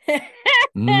 No, So.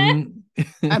 Mm.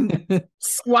 I'm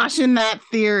squashing that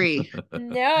theory.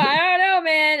 No, I don't know,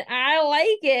 man. I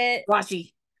like it.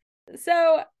 Squashy.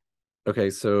 So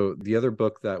Okay, so the other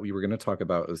book that we were going to talk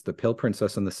about is The Pale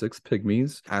Princess and the Six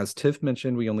Pygmies. As Tiff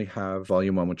mentioned, we only have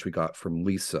volume 1, which we got from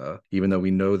Lisa, even though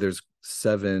we know there's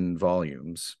 7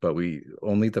 volumes, but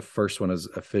only the first one has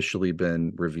officially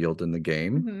been revealed in the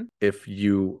game. If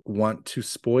you want to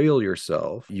spoil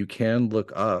yourself, you can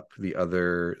look up the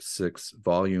other 6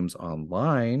 volumes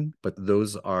online, but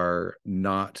those are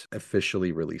not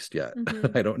officially released yet.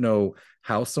 I don't know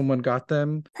how someone got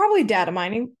them. Probably data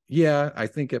mining. Yeah, I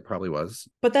think it probably was.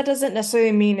 But that doesn't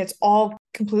necessarily mean it's all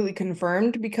completely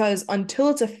confirmed, because until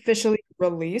it's officially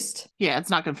released. Yeah, it's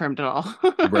not confirmed at all.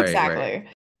 Right, Exactly. right.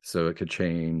 So it could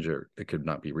change, or it could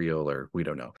not be real, or we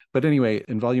don't know. But anyway,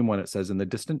 in volume 1, it says, in the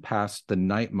distant past, the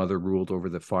Night Mother ruled over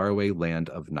the faraway land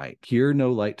of night. Here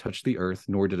no light touched the earth,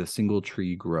 nor did a single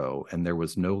tree grow, and there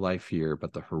was no life here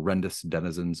but the horrendous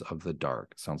denizens of the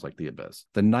dark. Sounds like the abyss.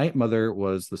 The Night Mother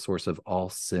was the source of all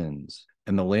sins,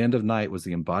 and the land of night was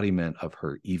the embodiment of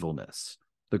her evilness.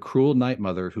 The cruel Night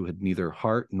Mother, who had neither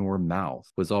heart nor mouth,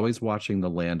 was always watching the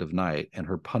land of night, and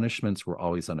her punishments were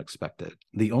always unexpected.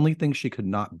 The only thing she could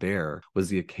not bear was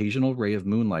the occasional ray of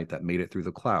moonlight that made it through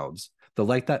the clouds. The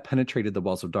light that penetrated the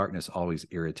walls of darkness always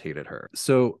irritated her.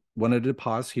 So, wanted to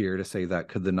pause here to say that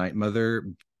could the Night Mother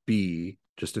be,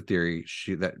 just a theory,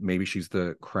 that maybe she's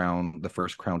the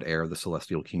first crowned heir of the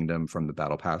Celestial Kingdom from the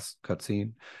Battle Pass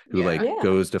cutscene, who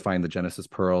goes to find the Genesis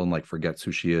Pearl and like forgets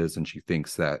who she is, and she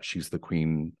thinks that she's the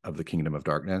queen of the Kingdom of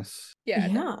Darkness. Yeah.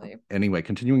 Definitely. Anyway,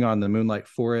 continuing on, the Moonlight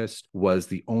Forest was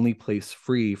the only place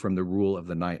free from the rule of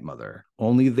the Night Mother.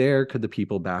 Only there could the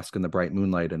people bask in the bright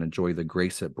moonlight and enjoy the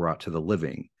grace it brought to the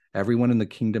living. Everyone in the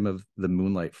kingdom of the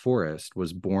Moonlight Forest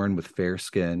was born with fair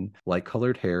skin,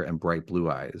 light-colored hair, and bright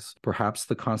blue eyes. Perhaps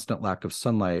the constant lack of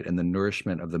sunlight and the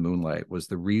nourishment of the moonlight was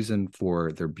the reason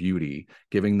for their beauty,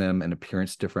 giving them an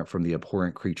appearance different from the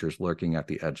abhorrent creatures lurking at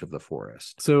the edge of the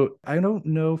forest. So I don't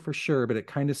know for sure, but it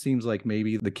kind of seems like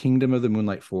maybe the kingdom of the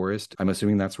Moonlight Forest, I'm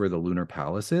assuming that's where the Lunar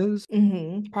Palace is.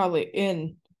 Probably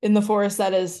in the forest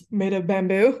that is made of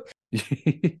bamboo.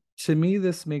 To me,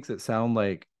 this makes it sound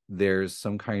like there's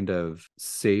some kind of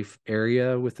safe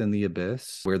area within the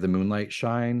abyss where the moonlight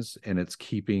shines, and it's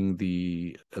keeping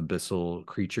the abyssal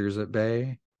creatures at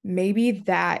bay. Maybe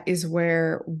that is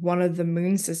where one of the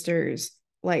Moon Sisters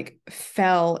like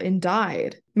fell and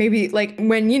died. Maybe like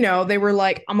when, you know, they were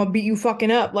like, I'm gonna beat you fucking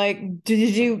up. Like,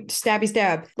 did you stabby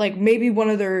stab? Like maybe one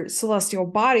of their celestial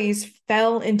bodies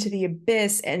fell into the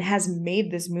abyss and has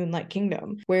made this Moonlight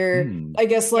Kingdom, where I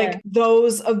guess like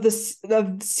those of the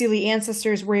Seelie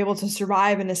ancestors were able to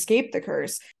survive and escape the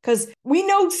curse. Because we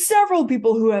know several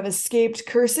people who have escaped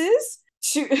curses,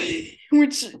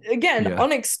 which again,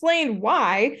 unexplained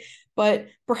why, but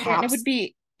perhaps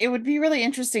it would be really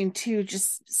interesting too,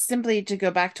 just simply to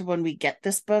go back to when we get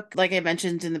this book. Like I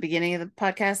mentioned in the beginning of the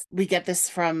podcast, we get this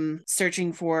from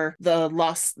searching for the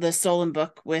stolen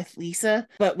book with Lisa,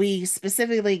 but we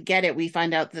specifically get it. We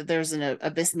find out that there's an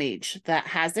abyss mage that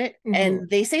has it, and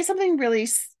they say something really,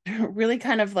 really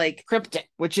kind of like cryptic,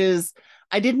 which is,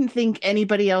 I didn't think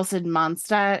anybody else in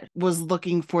Mondstadt was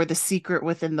looking for the secret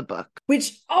within the book.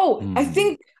 Which, I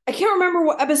think, I can't remember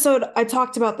what episode I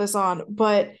talked about this on,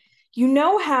 but you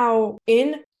know how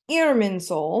in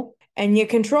Irminsul and you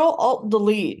control alt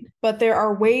delete, but there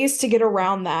are ways to get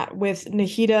around that, with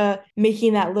Nahida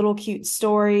making that little cute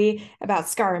story about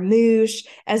Scaramouche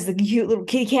as the cute little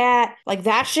kitty cat, like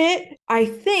that shit. I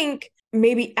think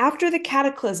maybe after the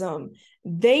Cataclysm,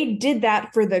 they did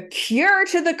that for the cure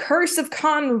to the curse of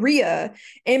Conria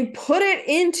and put it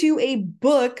into a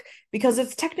book, because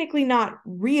it's technically not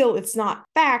real, it's not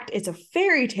fact, it's a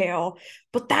fairy tale,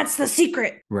 but that's the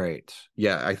secret. Right.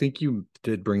 Yeah, I think you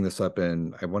did bring this up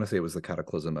in, I want to say it was the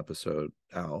Cataclysm episode,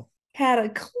 Al.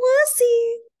 Cataclysm.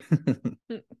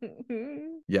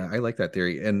 Yeah, I like that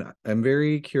theory. And I'm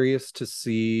very curious to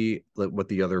see like what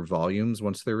the other volumes,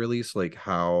 once they're released, like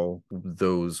how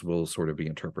those will sort of be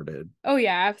interpreted. Oh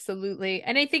yeah, absolutely.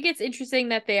 And I think it's interesting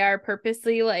that they are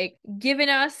purposely like giving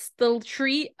us the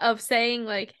treat of saying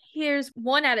like, here's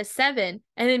 1 out of 7,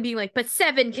 and then being like, but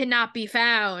 7 cannot be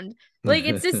found. Like,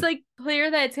 it's just like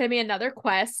clear that it's going to be another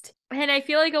quest. And I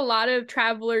feel like a lot of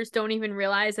travelers don't even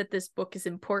realize that this book is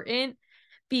important,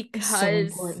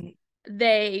 because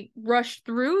they rush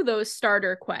through those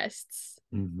starter quests.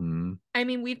 Mm-hmm. I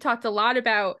mean, we've talked a lot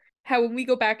about how when we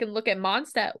go back and look at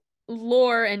Mondstadt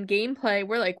lore and gameplay,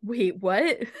 we're like, wait,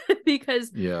 what?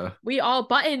 Because we all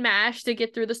button mashed to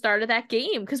get through the start of that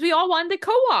game because we all wanted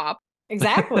co-op.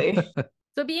 Exactly. So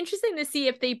it'd be interesting to see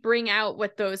if they bring out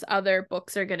what those other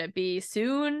books are going to be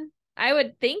soon. I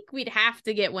would think we'd have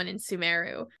to get one in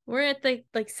Sumeru. We're at the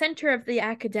center of the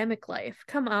academic life.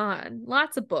 Come on.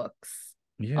 Lots of books.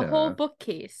 Yeah. A whole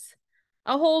bookcase.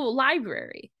 A whole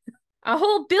library. A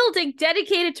whole building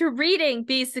dedicated to reading,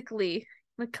 basically.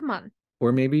 Like, come on.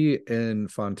 Or maybe in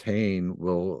Fontaine,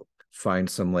 we'll find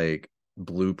some like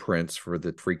blueprints for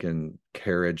the freaking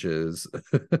carriages.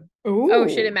 Ooh. Oh,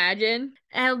 should imagine.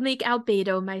 I'll make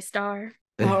Albedo my star.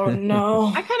 Oh no.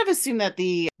 I kind of assume that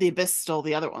the Abyss stole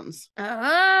the other ones.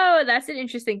 Oh, that's an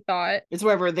interesting thought. It's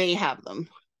wherever they have them.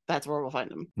 That's where we'll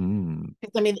find them. Mm.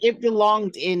 I mean, it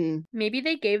belonged in... Maybe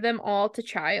they gave them all to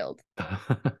Child.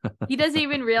 He doesn't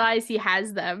even realize he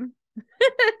has them.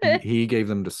 He gave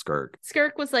them to Skirk.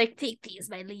 Skirk was like, take these,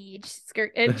 my liege.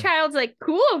 Skirk and Child's like,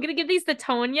 cool, I'm gonna give these to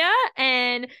Tonya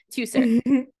and Tusser.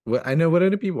 Well, I know,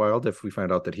 wouldn't it be wild if we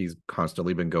find out that he's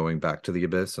constantly been going back to the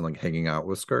Abyss and like hanging out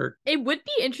with Skirk? It would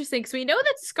be interesting because we know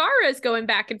that Skara is going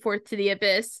back and forth to the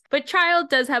Abyss, but Child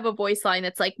does have a voice line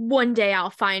that's like, one day I'll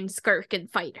find Skirk and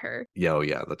fight her. Yeah, oh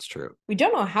yeah, that's true. We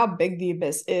don't know how big the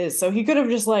Abyss is, so he could have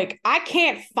just like, I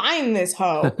can't find this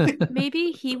hoe.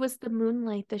 Maybe he was the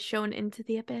moonlight that's shown into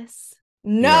the Abyss.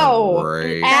 No,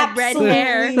 right. That red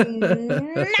hair. absolutely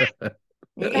not.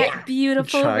 That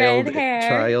beautiful red hair.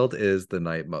 Child is the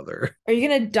Night Mother. Are you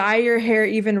gonna dye your hair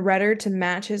even redder to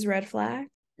match his red flag?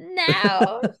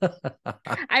 No.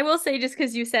 I will say, just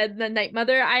because you said the Night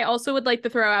Mother, I also would like to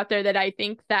throw out there that I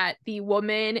think that the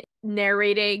woman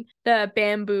narrating the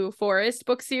Bamboo Forest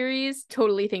book series,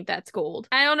 totally think that's gold.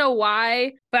 I don't know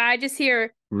why, but I just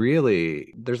hear...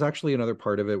 Really? There's actually another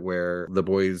part of it where the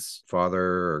boy's father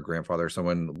or grandfather,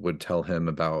 someone would tell him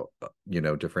about,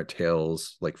 different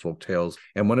tales, like folk tales.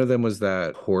 And one of them was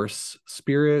that horse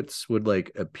spirits would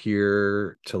like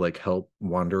appear to like help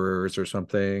wanderers or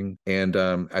something. And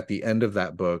at the end of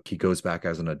that book, he goes back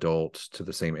as an adult to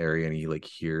the same area and he like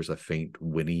hears a faint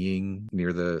whinnying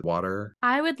near the water.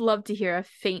 I would love to hear a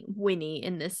faint whinny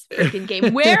in this freaking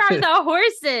game. Where are the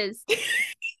horses?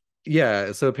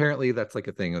 Yeah, so apparently that's like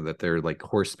a thing that they're like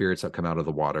horse spirits that come out of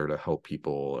the water to help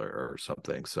people or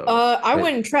something. So I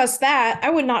wouldn't trust that.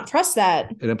 I would not trust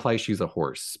that. It implies she's a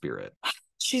horse spirit.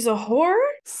 She's a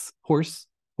horse? Horse.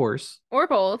 Or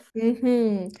both.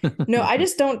 Mm-hmm. No, I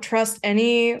just don't trust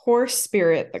any horse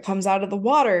spirit that comes out of the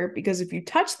water, because if you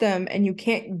touch them and you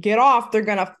can't get off, they're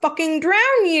gonna fucking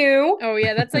drown you. Oh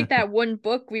yeah, that's like that one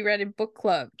book we read in book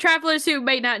club. Travelers who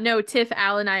might not know, Tiff,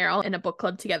 Al, and I are all in a book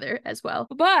club together as well.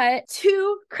 But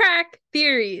 2 crack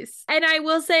theories. And I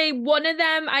will say one of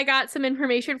them I got some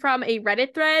information from a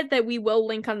Reddit thread that we will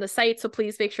link on the site, so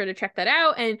please make sure to check that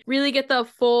out and really get the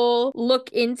full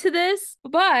look into this.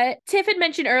 But Tiff had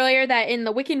mentioned earlier that in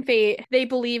the Wiccan Fate, they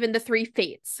believe in the 3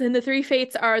 fates. And the 3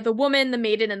 fates are the woman, the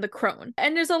maiden, and the crone.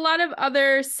 And there's a lot of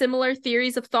other similar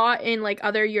theories of thought in like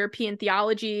other European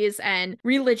theologies and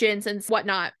religions and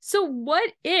whatnot. So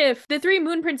what if the 3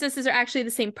 moon princesses are actually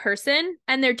the same person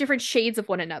and they're different shades of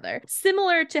one another?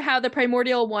 Similar to how the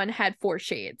primordial one had 4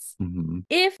 shades. Mhm.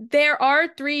 If there are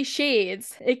 3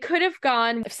 shades, it could have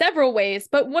gone several ways,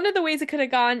 but one of the ways it could have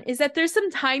gone is that there's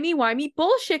some timey-wimey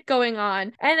bullshit going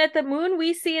on, and that the moon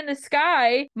we see in the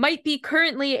sky might be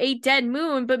currently a dead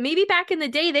moon, but maybe back in the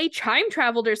day they time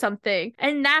traveled or something,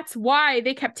 and that's why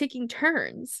they kept taking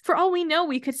turns. For all we know,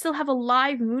 we could still have a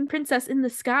live moon princess in the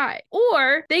sky.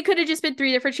 Or they could have just been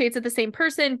 3 different shades of the same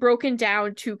person, broken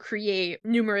down to create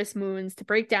numerous moons to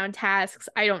break down tasks.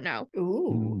 I don't know.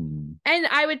 Ooh. Mm. And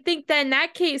I would think that in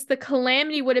that case, the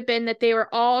calamity would have been that they were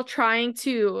all trying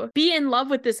to be in love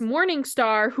with this morning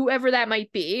star, whoever that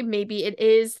might be. Maybe it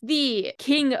is the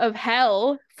king of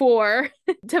hell for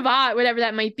Teyvat, whatever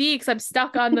that might be, because I'm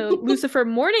stuck on the Lucifer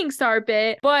Morningstar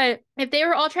bit. But if they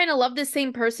were all trying to love the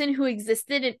same person who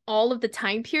existed in all of the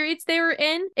time periods they were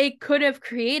in, it could have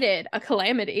created a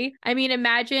calamity. I mean,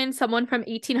 imagine someone from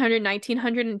 1800,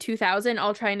 1900, and 2000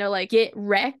 all trying to like get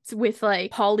wrecked with like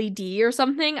Polly D or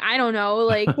something. I don't know.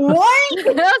 Like, What?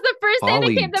 that was the first thing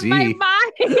Polly that came to my D.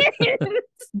 mind.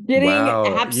 Getting Wow, you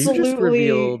just absolutely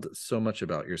revealed so much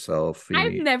about yourself.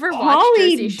 I've Phoebe. never watched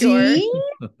Polly Jersey Shore. D?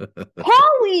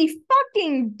 Polly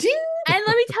fucking D? And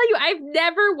let me tell you, I've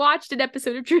never watched an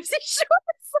episode of Jersey Shore.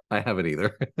 I haven't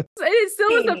either. It still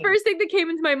was the Dang. first thing that came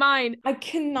into my mind. I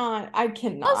cannot.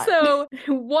 Also,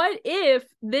 what if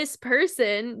this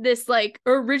person, this like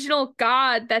original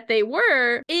god that they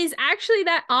were, is actually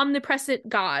that omnipresent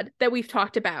god that we've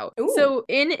talked about? Ooh. So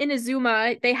in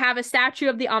Inazuma, they have a statue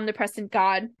of the omnipresent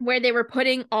god where they were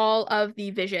putting all of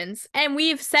the visions. And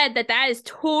we've said that that is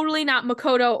totally not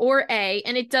Makoto or A,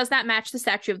 and it does not match the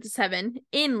statue of the 7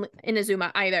 in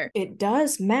Inazuma either. It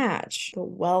does match the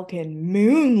Welkin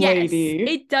Moon Lady. Yes,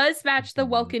 it does match the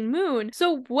Welkin Moon.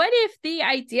 So what if the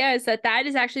idea is that that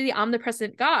is actually the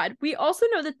omnipresent god? We also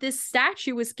know that this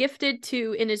statue was gifted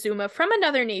to Inazuma from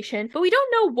another nation, but we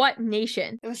don't know what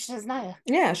nation. It was Shazaya.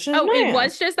 Yeah, Oh, it Shazaya.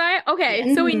 was Shazaya?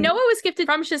 Okay, so we know it was gifted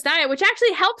from Shazaya, which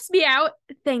actually helps me out.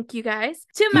 Thank you guys.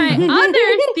 To my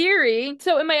other theory.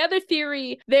 So in my other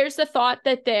theory, there's the thought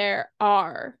that there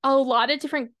are a lot of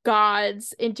different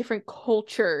gods in different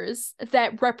cultures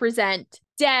that represent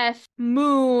death,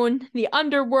 moon, the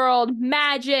underworld,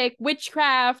 magic,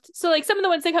 witchcraft. So like some of the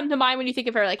ones that come to mind when you think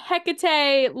of her, like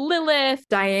Hecate, Lilith,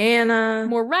 Diana.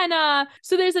 Morena.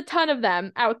 So there's a ton of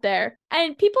them out there.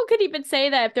 And people could even say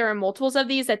that if there are multiples of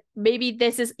these, that maybe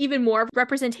this is even more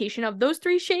representation of those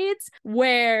 3 shades,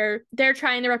 where they're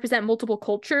trying to represent multiple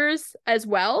cultures as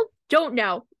well. Don't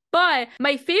know. But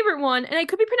my favorite one, and I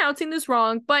could be pronouncing this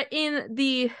wrong, but in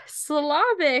the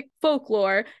Slavic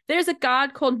folklore, there's a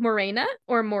god called Morena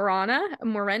or Morana.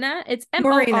 It's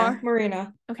M-O-R.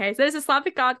 Marina. Okay, so there's a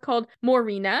Slavic god called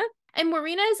Morena. And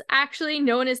Morena is actually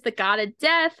known as the god of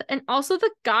death and also the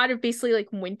god of basically like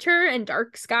winter and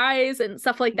dark skies and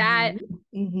stuff like that.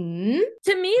 Mm-hmm.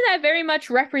 To me, that very much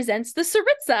represents the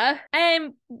Tsaritsa.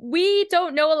 And we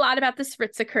don't know a lot about the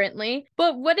Tsaritsa currently,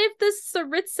 but what if the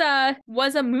Tsaritsa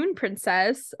was a moon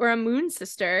princess or a moon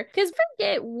sister? Because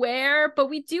forget where, but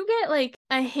we do get like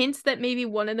a hint that maybe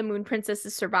one of the moon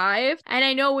princesses survived. And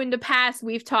I know in the past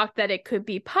we've talked that it could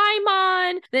be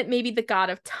Paimon, that maybe the god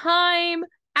of time,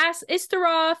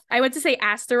 Istaroth. I went to say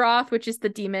Astaroth, which is the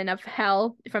demon of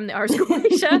hell from the Ars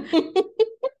Goetia.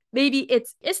 Maybe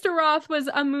it's Istaroth was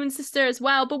a moon sister as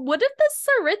well, but what if the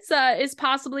Tsaritsa is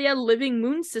possibly a living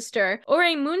moon sister, or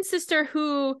a moon sister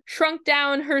who shrunk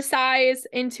down her size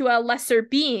into a lesser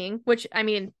being, which, I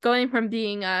mean, going from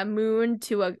being a moon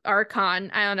to a Archon,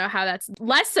 I don't know how that's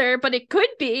lesser, but it could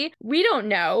be. We don't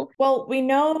know. Well, we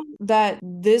know that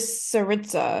this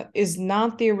Tsaritsa is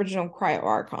not the original Cryo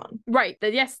Archon. Right.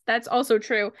 Yes, that's also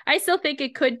true. I still think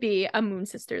it could be a moon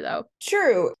sister, though.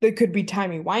 True, they could be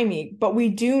timey-wimey, but we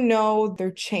do know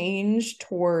their change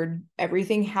toward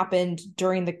everything happened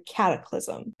during the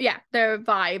Cataclysm. Yeah, their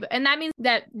vibe. And that means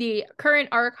that the current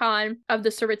Archon of the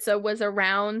Tsaritsa was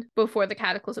around before the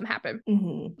Cataclysm happened.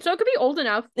 Mm-hmm. So it could be old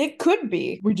enough. It could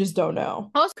be. We just don't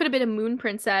know. Also could have been a moon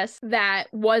princess that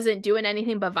wasn't doing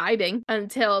anything but vibing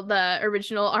until the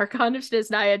original Archon of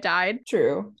Snezhnaya died.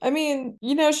 True. I mean,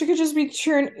 you know, she could just be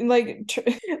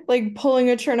like pulling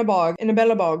a Chernobog and a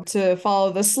Belobog to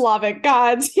follow the Slavic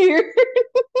gods here.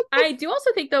 I do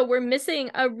also think, though, we're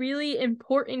missing a really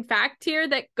important fact here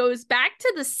that goes back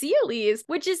to the Seelies,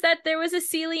 which is that there was a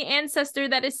Seelie ancestor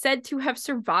that is said to have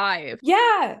survived.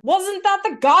 Yeah, wasn't that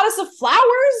the goddess of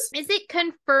flowers? Is it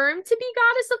confirmed to be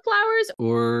goddess of flowers?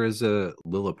 Or is it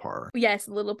Lillipar? Yes,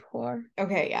 Lillipar.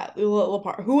 Okay, yeah,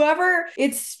 Lillipar. Whoever,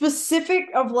 it's specific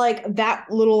of like that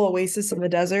little oasis in the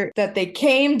desert that they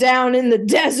came down in the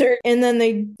desert and then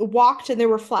they walked and there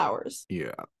were flowers.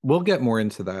 Yeah. We'll get more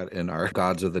into that in our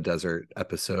Gods Lords of the Desert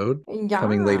episode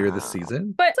coming later this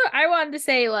season. But so I wanted to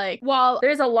say, like, while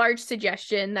there's a large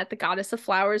suggestion that the goddess of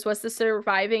flowers was the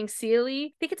surviving Seelie,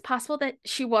 I think it's possible that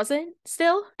she wasn't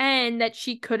still, and that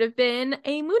she could have been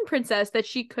a moon princess, that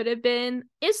she could have been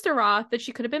Istaroth, that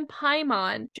she could have been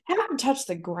Paimon. She hadn't touched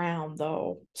the ground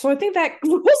though, so I think that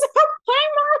was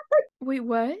Paimon. Wait,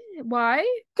 what? Why?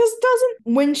 Because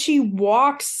when she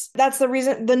walks, that's the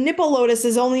reason the nipple lotus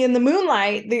is only in the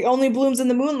moonlight. The only blooms in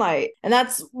the moonlight. And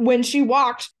that's when she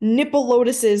walked. Nipple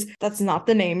lotuses, that's not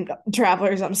the name,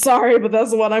 travelers. I'm sorry, but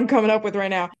that's what I'm coming up with right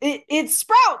now. It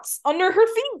sprouts under her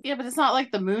feet. Yeah, but it's not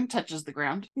like the moon touches the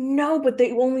ground. No, but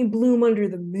they only bloom under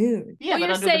the moon. Yeah, well, but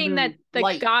you're under saying the that moon the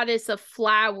light. goddess of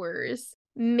flowers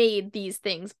made these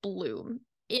things bloom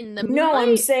in the No, I'm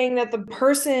moonlight? saying that the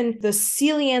person, the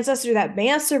Seelie ancestor that may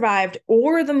have survived,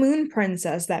 or the moon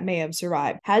princess that may have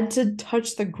survived, had to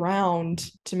touch the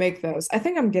ground to make those. I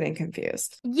think I'm getting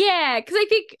confused. Yeah, because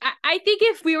I think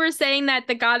if we were saying that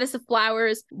the goddess of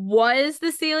flowers was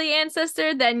the Seelie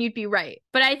ancestor, then you'd be right.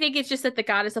 But I think it's just that the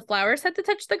goddess of flowers had to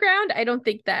touch the ground. I don't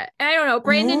think that. I don't know.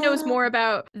 Brandon knows more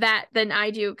about that than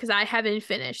I do because I haven't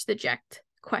finished the Jecht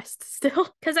quest still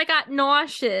because I got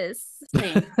nauseous.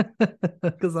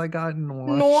 Because I got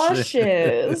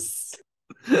Nauseous.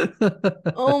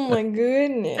 Oh my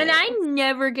goodness. And I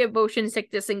never get motion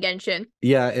sickness in Genshin.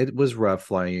 Yeah, it was rough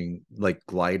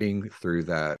gliding through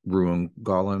that ruin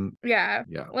golem. Yeah.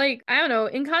 Yeah. Like, I don't know.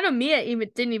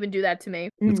 Enkanomiya didn't even do that to me.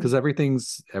 It's because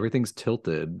everything's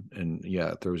tilted and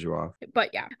yeah, it throws you off.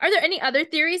 But yeah. Are there any other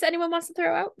theories anyone wants to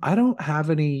throw out? I don't have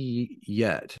any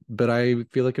yet, but I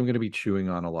feel like I'm going to be chewing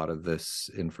on a lot of this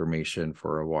information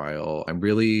for a while. I'm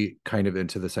really kind of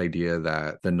into this idea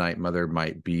that the Night Mother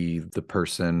might be the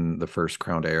first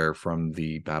crowned heir from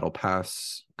the Battle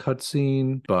Pass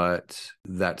cutscene, but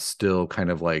that's still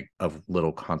kind of like of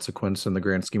little consequence in the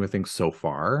grand scheme of things so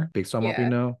far, based on what we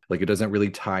know. Like, it doesn't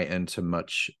really tie into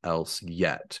much else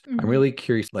yet. I'm really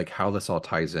curious, like, how this all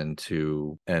ties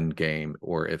into Endgame,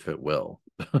 or if it will.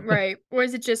 Right. Or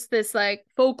is it just this like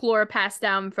folklore passed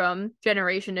down from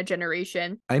generation to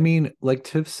generation? I mean, like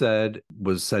Tiff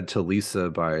was said to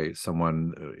Lisa by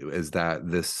someone, is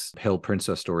that this Pale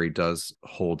Princess story does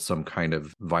hold some kind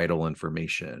of vital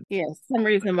information. Yeah, some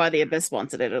reason why the Abyss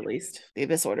wanted it, at least. The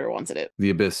Abyss Order wanted it.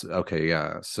 The Abyss, okay,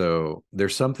 yeah. So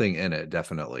there's something in it,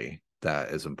 definitely, that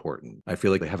is important. I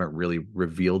feel like they haven't really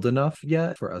revealed enough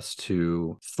yet for us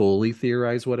to fully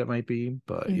theorize what it might be,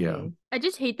 but yeah. I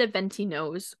just hate that Venti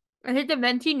knows. I hate that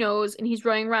Venti knows and he's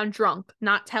running around drunk,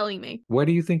 not telling me. Where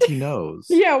do you think he knows?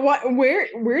 Yeah,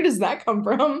 where does that come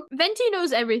from? Venti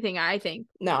knows everything, I think.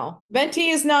 No. Venti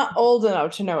is not old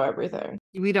enough to know everything.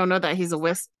 We don't know that he's a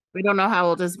Wisp. We don't know how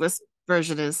old his Wisp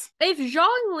version is. If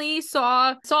Zhongli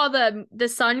saw the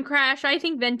sun crash, I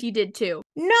think Venti did too.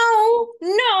 No,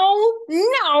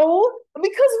 because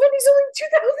Venti's only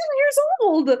 2,000 years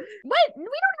old. What? We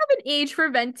don't have an age for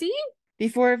Venti.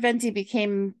 Before Venti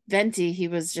became Venti, he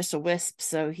was just a Wisp,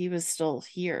 so he was still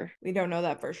here. We don't know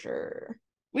that for sure.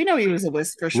 We know he was a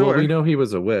Wisp for sure. Well, we know he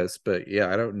was a Wisp, but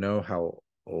yeah, I don't know how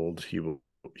old he was.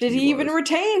 Did he even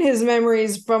retain his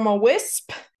memories from a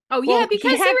Wisp? Oh yeah,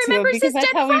 because he remembers his dead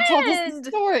He told us friend. the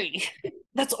story.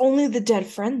 That's only the dead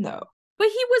friend, though. But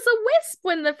he was a wisp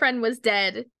when the friend was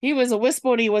dead. He was a Wisp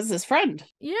when he was his friend.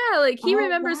 Yeah, like he Oh,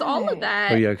 remembers all of right.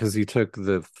 that. Oh yeah, because he took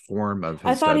the form of his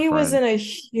I thought dead he was friend. in a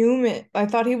human. I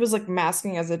thought he was like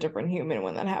masking as a different human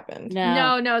when that happened.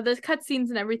 No, the cutscenes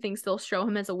and everything still show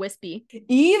him as a wispy.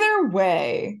 Either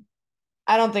way,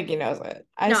 I don't think he knows it.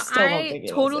 I still don't think he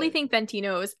totally knows it. think Venti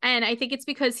knows. And I think it's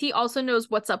because he also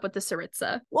knows what's up with the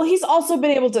Saritsa. Well, he's also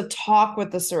been able to talk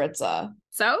with the Saritsa.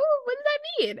 So what does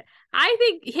that mean? I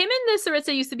think him and the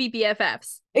Saritsa used to be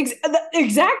BFFs.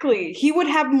 Exactly. He would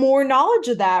have more knowledge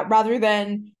of that rather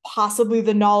than possibly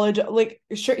the knowledge. Like,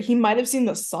 sure, he might have seen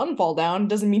the sun fall down.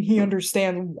 Doesn't mean he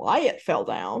understands why it fell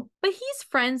down. But he's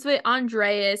friends with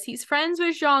Andreas. He's friends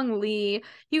with Zhongli.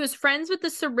 He was friends with the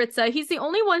Saritsa. He's the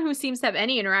only one who seems to have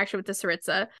any interaction with the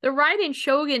Saritsa. The Raiden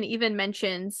Shogun even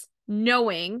mentions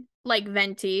knowing, like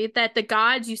Venti, that the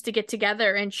gods used to get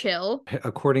together and chill.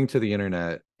 According to the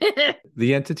internet,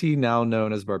 the entity now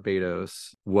known as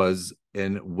Barbatos was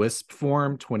in Wisp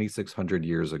form 2,600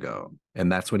 years ago.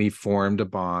 And that's when he formed a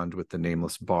bond with the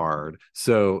nameless bard.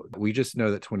 So we just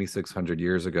know that 2,600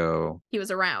 years ago, He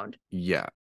was around. yeah.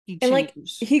 And like,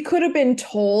 he could have been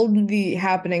told the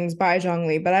happenings by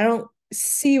Zhongli, but I don't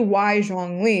see why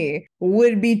Zhongli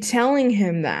would be telling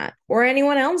him that or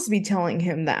anyone else be telling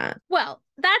him that. Well,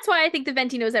 that's why I think the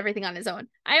Venti knows everything on his own.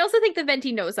 I also think the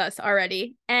Venti knows us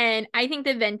already. And I think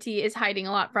the Venti is hiding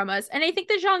a lot from us. And I think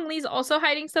the Zhongli's also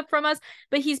hiding stuff from us,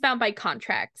 but he's bound by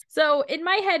contracts. So in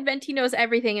my head, Venti knows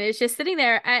everything and is just sitting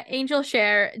there at Angel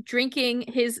Share drinking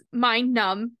his mind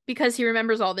numb because he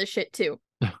remembers all this shit too.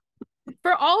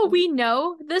 For all we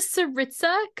know, the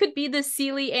Saritsa could be the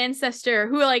Seelie ancestor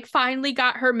who like finally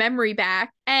got her memory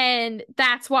back. And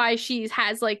that's why she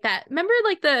has like that. Remember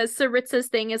like the Saritsa's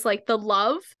thing is like the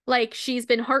love? Like she's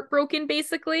been heartbroken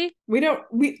basically.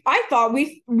 I thought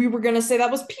we were gonna say that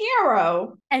was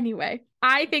Piero. Anyway,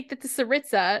 I think that the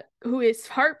Saritsa, who is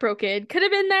heartbroken, could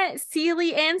have been that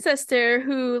Seelie ancestor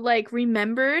who, like,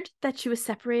 remembered that she was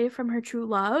separated from her true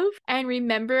love and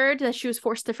remembered that she was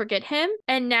forced to forget him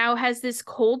and now has this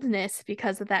coldness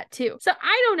because of that, too. So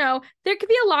I don't know. There could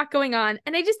be a lot going on.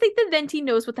 And I just think that Venti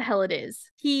knows what the hell it is.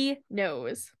 He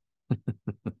knows.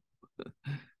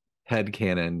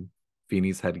 Headcanon.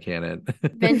 Feeney's headcanon.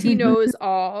 Venti knows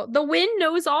all. The wind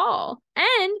knows all.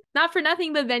 And not for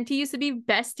nothing, but Venti used to be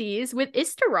besties with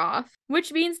Istaroth,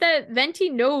 which means that Venti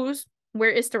knows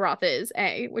where Istaroth is,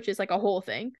 which is like a whole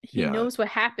thing. He knows what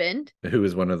happened. Who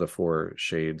is one of the 4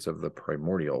 shades of the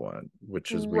primordial one,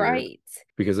 which is weird. Right.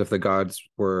 Because if the gods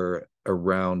were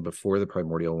around before the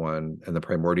primordial one and the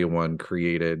primordial one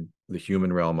created the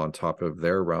human realm on top of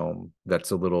their realm,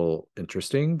 that's a little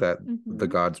interesting that the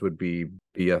gods would be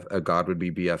a god would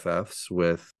be BFFs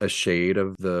with a shade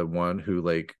of the one who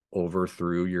like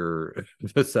overthrew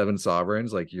the 7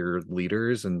 sovereigns, like your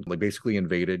leaders, and like basically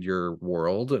invaded your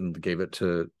world and gave it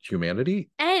to humanity.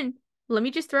 And let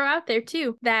me just throw out there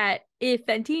too that if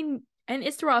Venti and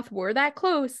Istaroth were that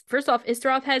close, first off,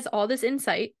 Istaroth has all this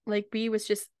insight, like B was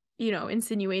just,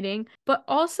 insinuating, but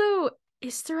also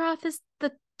Istaroth is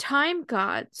the time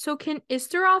god. So can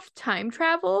Istaroth time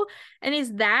travel? And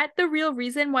is that the real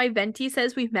reason why Venti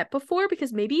says we've met before?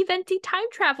 Because maybe Venti time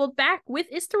traveled back with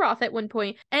Istaroth at one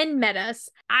point and met us.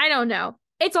 I don't know.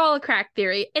 It's all a crack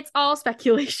theory. It's all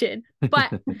speculation.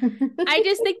 But I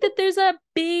just think that there's a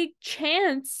big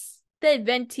chance that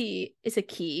Venti is a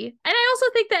key. And I also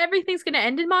think that everything's going to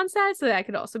end in Mondstadt, so that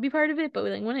could also be part of it. But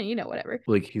like, whatever.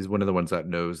 Like he's one of the ones that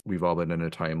knows we've all been in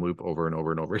a time loop over and over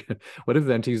and over again. What if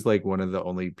Venti's like one of the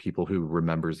only people who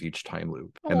remembers each time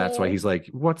loop? And that's why he's like,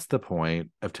 what's the point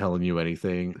of telling you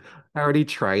anything? I already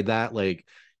tried that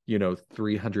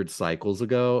 300 cycles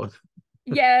ago.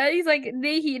 Yeah, he's like,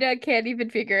 Nahida can't even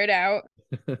figure it out.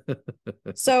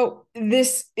 So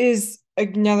this is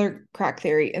another crack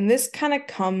theory, and this kind of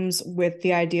comes with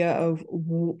the idea of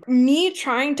me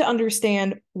trying to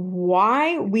understand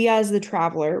why we as the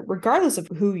traveler, regardless of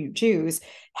who you choose,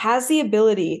 has the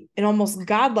ability, an almost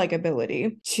godlike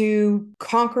ability, to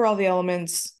conquer all the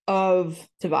elements of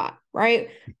Teyvat, right?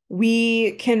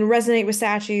 We can resonate with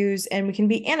statues, and we can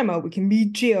be Animo, we can be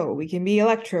Geo, we can be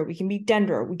Electro, we can be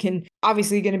Dendro, we can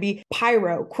obviously going to be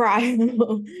Pyro,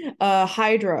 Cryo,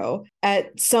 Hydro.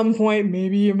 At some point,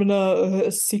 maybe even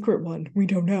a secret one. We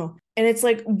don't know. And it's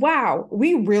like, wow,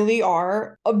 we really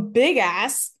are a big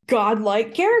ass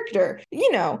godlike character,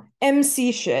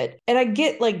 MC shit. And I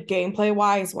get like gameplay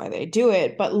wise why they do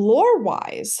it, but lore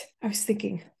wise, I was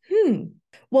thinking,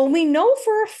 well, we know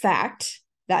for a fact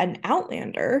that an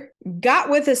Outlander got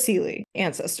with a Seelie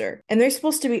ancestor, and they're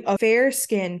supposed to be a fair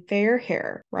skin, fair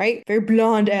hair, right? Very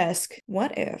blonde-esque.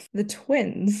 What if the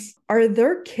twins are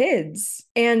their kids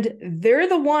and they're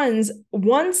the ones,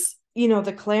 once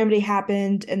the calamity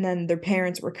happened and then their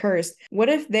parents were cursed, what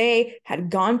if they had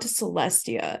gone to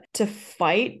Celestia to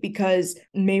fight because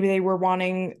maybe they were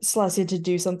wanting Celestia to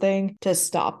do something to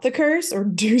stop the curse or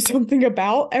do something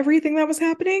about everything that was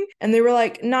happening? And they were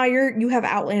like, nah, you have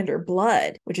Outlander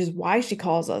blood, which is why she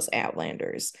calls us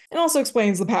Outlanders. And also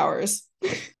explains the powers.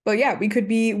 But yeah, we could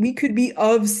be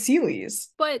of Seelies.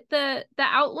 But the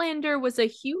Outlander was a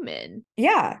human.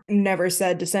 Yeah, never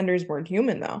said Descenders weren't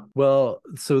human though. Well,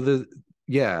 so the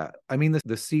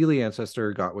Seelie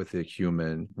ancestor got with a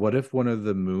human. What if one of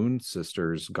the Moon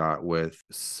sisters got with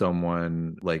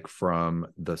someone like from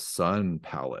the Sun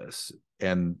Palace?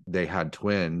 And they had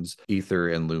twins, Ether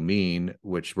and Lumine,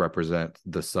 which represent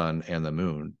the sun and the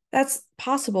moon. That's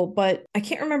possible, but I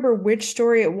can't remember which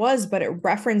story it was, but it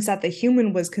referenced that the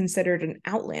human was considered an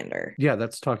Outlander. Yeah,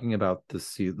 that's talking about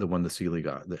the one the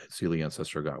Seelie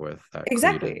ancestor got with.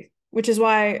 Exactly. Created. Which is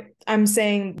why I'm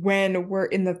saying when we're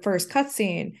in the first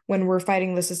cutscene, when we're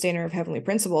fighting the Sustainer of Heavenly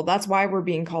Principle, that's why we're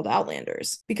being called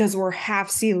Outlanders. Because we're half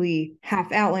Seelie,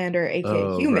 half Outlander,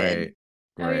 aka human. Right.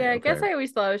 Oh yeah, I guess I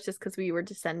always thought it was just because we were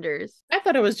descenders. I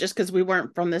thought it was just because we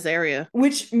weren't from this area.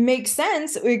 Which makes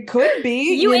sense. It could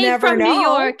be. You ain't never from know. New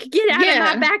York. Get out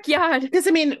Yeah. of my backyard. Because,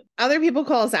 I mean, other people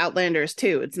call us Outlanders,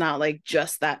 too. It's not like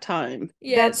just that time.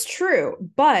 Yeah, That's true.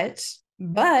 But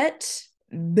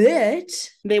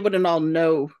They wouldn't all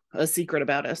know a secret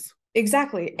about us.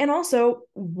 exactly. And also,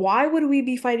 why would we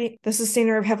be fighting the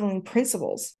sustainer of heavenly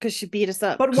principles? Because she beat us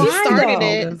up. But She why,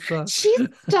 started though? it. She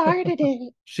started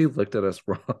it. She looked at us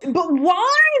wrong. But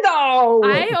why though?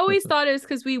 I always thought it was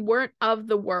because we weren't of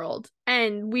the world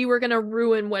and we were gonna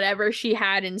ruin whatever she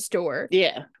had in store.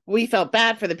 Yeah. We felt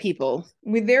bad for the people.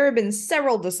 There have been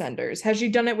several descenders. Has she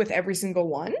done it with every single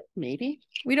one? Maybe.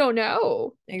 We don't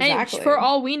know. Exactly. And for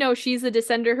all we know, she's a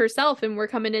descender herself, and we're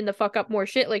coming in to fuck up more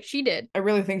shit like she did. I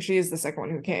really think she is the second one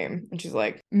who came. And she's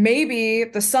like, maybe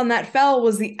the sun that fell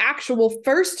was the actual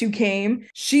first who came.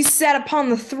 She sat upon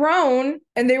the throne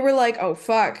and they were like, oh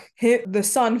fuck, the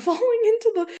sun falling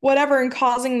into the whatever and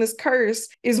causing this curse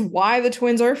is why the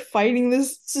twins are fighting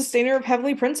this sustainer of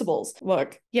heavenly principles.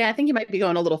 Look. Yeah, I think you might be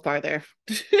going a little farther.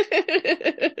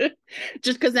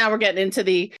 Just because now we're getting into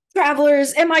the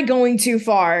Travelers, am I going too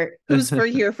far? who's for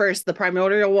here first, the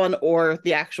primordial one or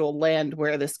the actual land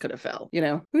where this could have fell, you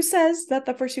know? Who says that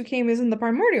the first who came isn't the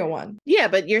primordial one? Yeah,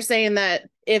 but you're saying that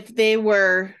if they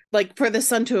were, like, for the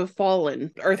sun to have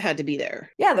fallen, Earth had to be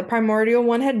there. Yeah, the primordial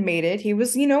one had made it. He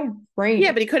was, brain.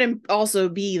 Yeah, but he couldn't also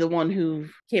be the one who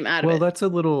came out of Well, it. that's a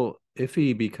little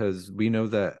iffy because we know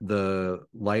that the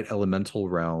light elemental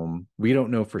realm, we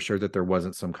don't know for sure that there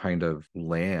wasn't some kind of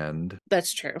land.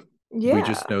 That's true. Yeah. We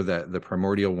just know that the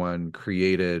primordial one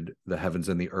created the heavens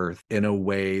and the earth in a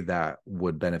way that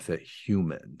would benefit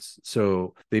humans.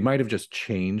 So they might have just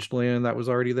changed land that was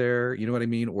already there. You know what I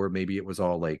mean? Or maybe it was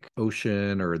all like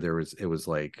ocean, or it was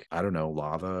like, I don't know,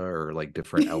 lava or like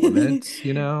different elements,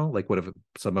 like what if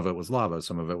some of it was lava,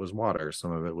 some of it was water,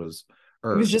 some of it was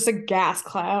earth. It was just a gas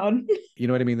cloud. You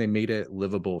know what I mean? They made it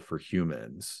livable for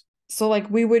humans. So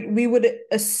like we would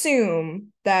assume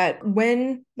that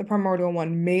when the primordial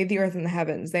one made the earth and the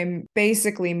heavens, they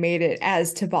basically made it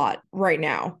as Tivat right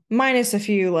now, minus a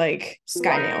few like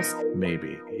sky nails.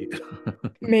 Maybe.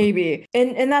 Maybe.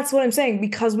 And that's what I'm saying,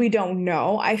 because we don't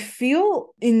know. I feel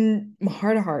in my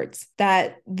heart of hearts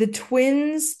that the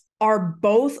twins are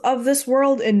both of this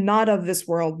world and not of this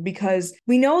world, because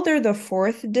we know they're the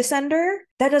fourth descender.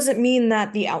 That doesn't mean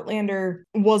that the Outlander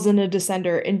wasn't a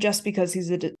descender, and just because he's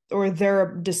they're a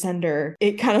descender,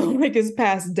 it kind of like is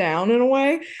passed down in a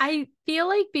way. I feel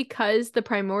like because the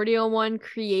primordial one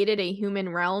created a human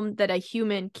realm, that a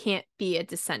human can't be a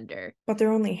descender. But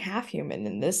they're only half human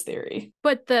in this theory.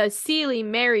 But the Seelie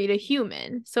married a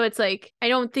human, so it's like I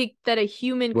don't think that a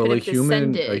human could have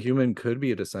descended. A human could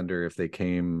be a descender if they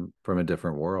came from a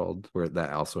different world where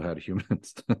that also had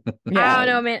humans. I don't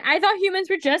know, man. I thought humans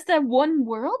were just a one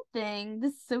world thing.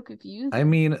 This is so confusing. I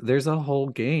mean, there's a whole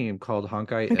game called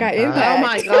Honkai Impact. Impact. Oh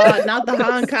my god, not the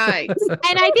Honkai. And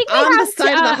I think On the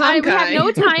side of the we have Honkai. no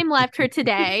time left for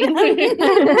today.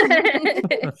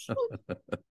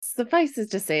 Suffices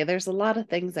to say, there's a lot of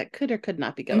things that could or could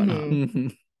not be going Mhm.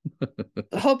 on.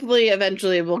 Hopefully,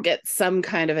 eventually, we'll get some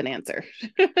kind of an answer.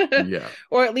 Yeah.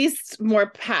 Or at least more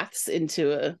paths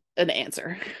into an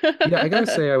answer. Yeah, I gotta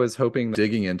say, I was hoping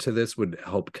digging into this would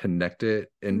help connect it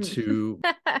into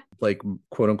like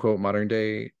quote unquote modern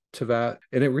day Tivat,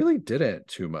 and it really didn't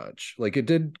too much. Like it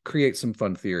did create some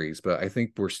fun theories, but I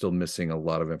think we're still missing a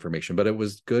lot of information. But it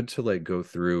was good to like go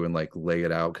through and like lay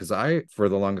it out, because I for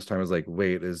the longest time was like,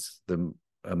 wait, is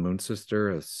a moon sister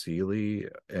a Seelie,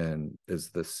 and is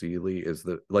the Seelie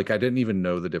I didn't even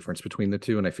know the difference between the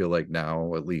two, and I feel like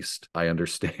now at least I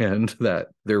understand that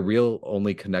their real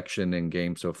only connection in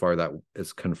game so far that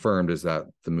is confirmed is that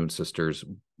the moon sisters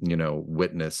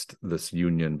witnessed this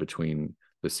union between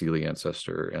the Seelie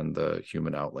ancestor and the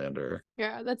human Outlander.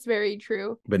 Yeah, that's very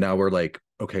true. But now we're like,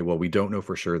 okay, well, we don't know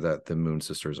for sure that the moon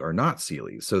sisters are not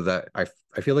Seelie. So that I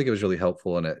feel like it was really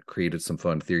helpful, and it created some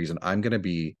fun theories. And I'm going to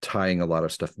be tying a lot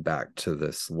of stuff back to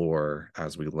this lore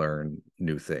as we learn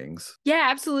new things. Yeah,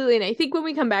 absolutely. And I think when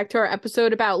we come back to our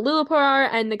episode about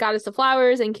Lilliput and the Goddess of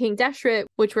Flowers and King Deshret,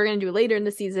 which we're going to do later in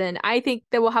the season, I think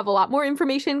that we'll have a lot more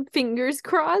information, fingers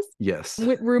crossed. Yes.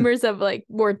 With rumors of like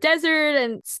more desert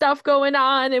and stuff going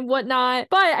on and whatnot.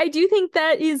 But I do think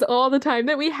that is all the time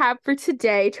that we have for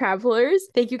today, travelers.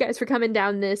 Thank you guys for coming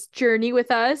down this journey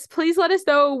with us. Please let us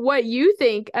know what you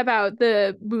think about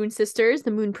the Moon Sisters, the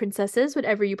Moon Princesses,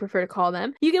 whatever you prefer to call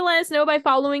them. You can let us know by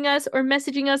following us or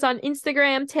messaging us on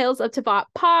Instagram, Tales of Teyvat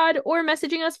Pod, or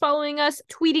messaging us, following us,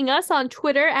 tweeting us on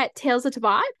Twitter at Tales of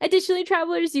Teyvat. Additionally,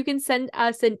 travelers, you can send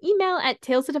us an email at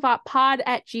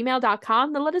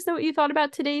talesoftevatpod@gmail.com to let us know what you thought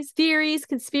about today's theories,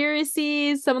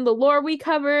 conspiracies, some of the lore we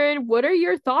covered. What are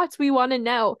your thoughts? We want to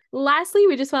know. Lastly,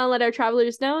 we just want to let our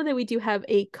travelers know that we do have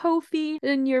a Ko-fi,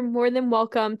 and you're more than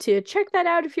welcome to check that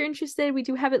out if you're interested. We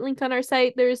do have it linked on our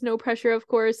site. There is no pressure, of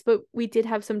course, but we did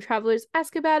have some travelers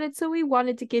ask about it, so we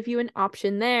wanted to give you an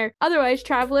option there. Otherwise,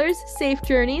 travelers, safe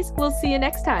journeys. We'll see you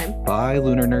next time. Bye,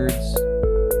 Lunar Nerds.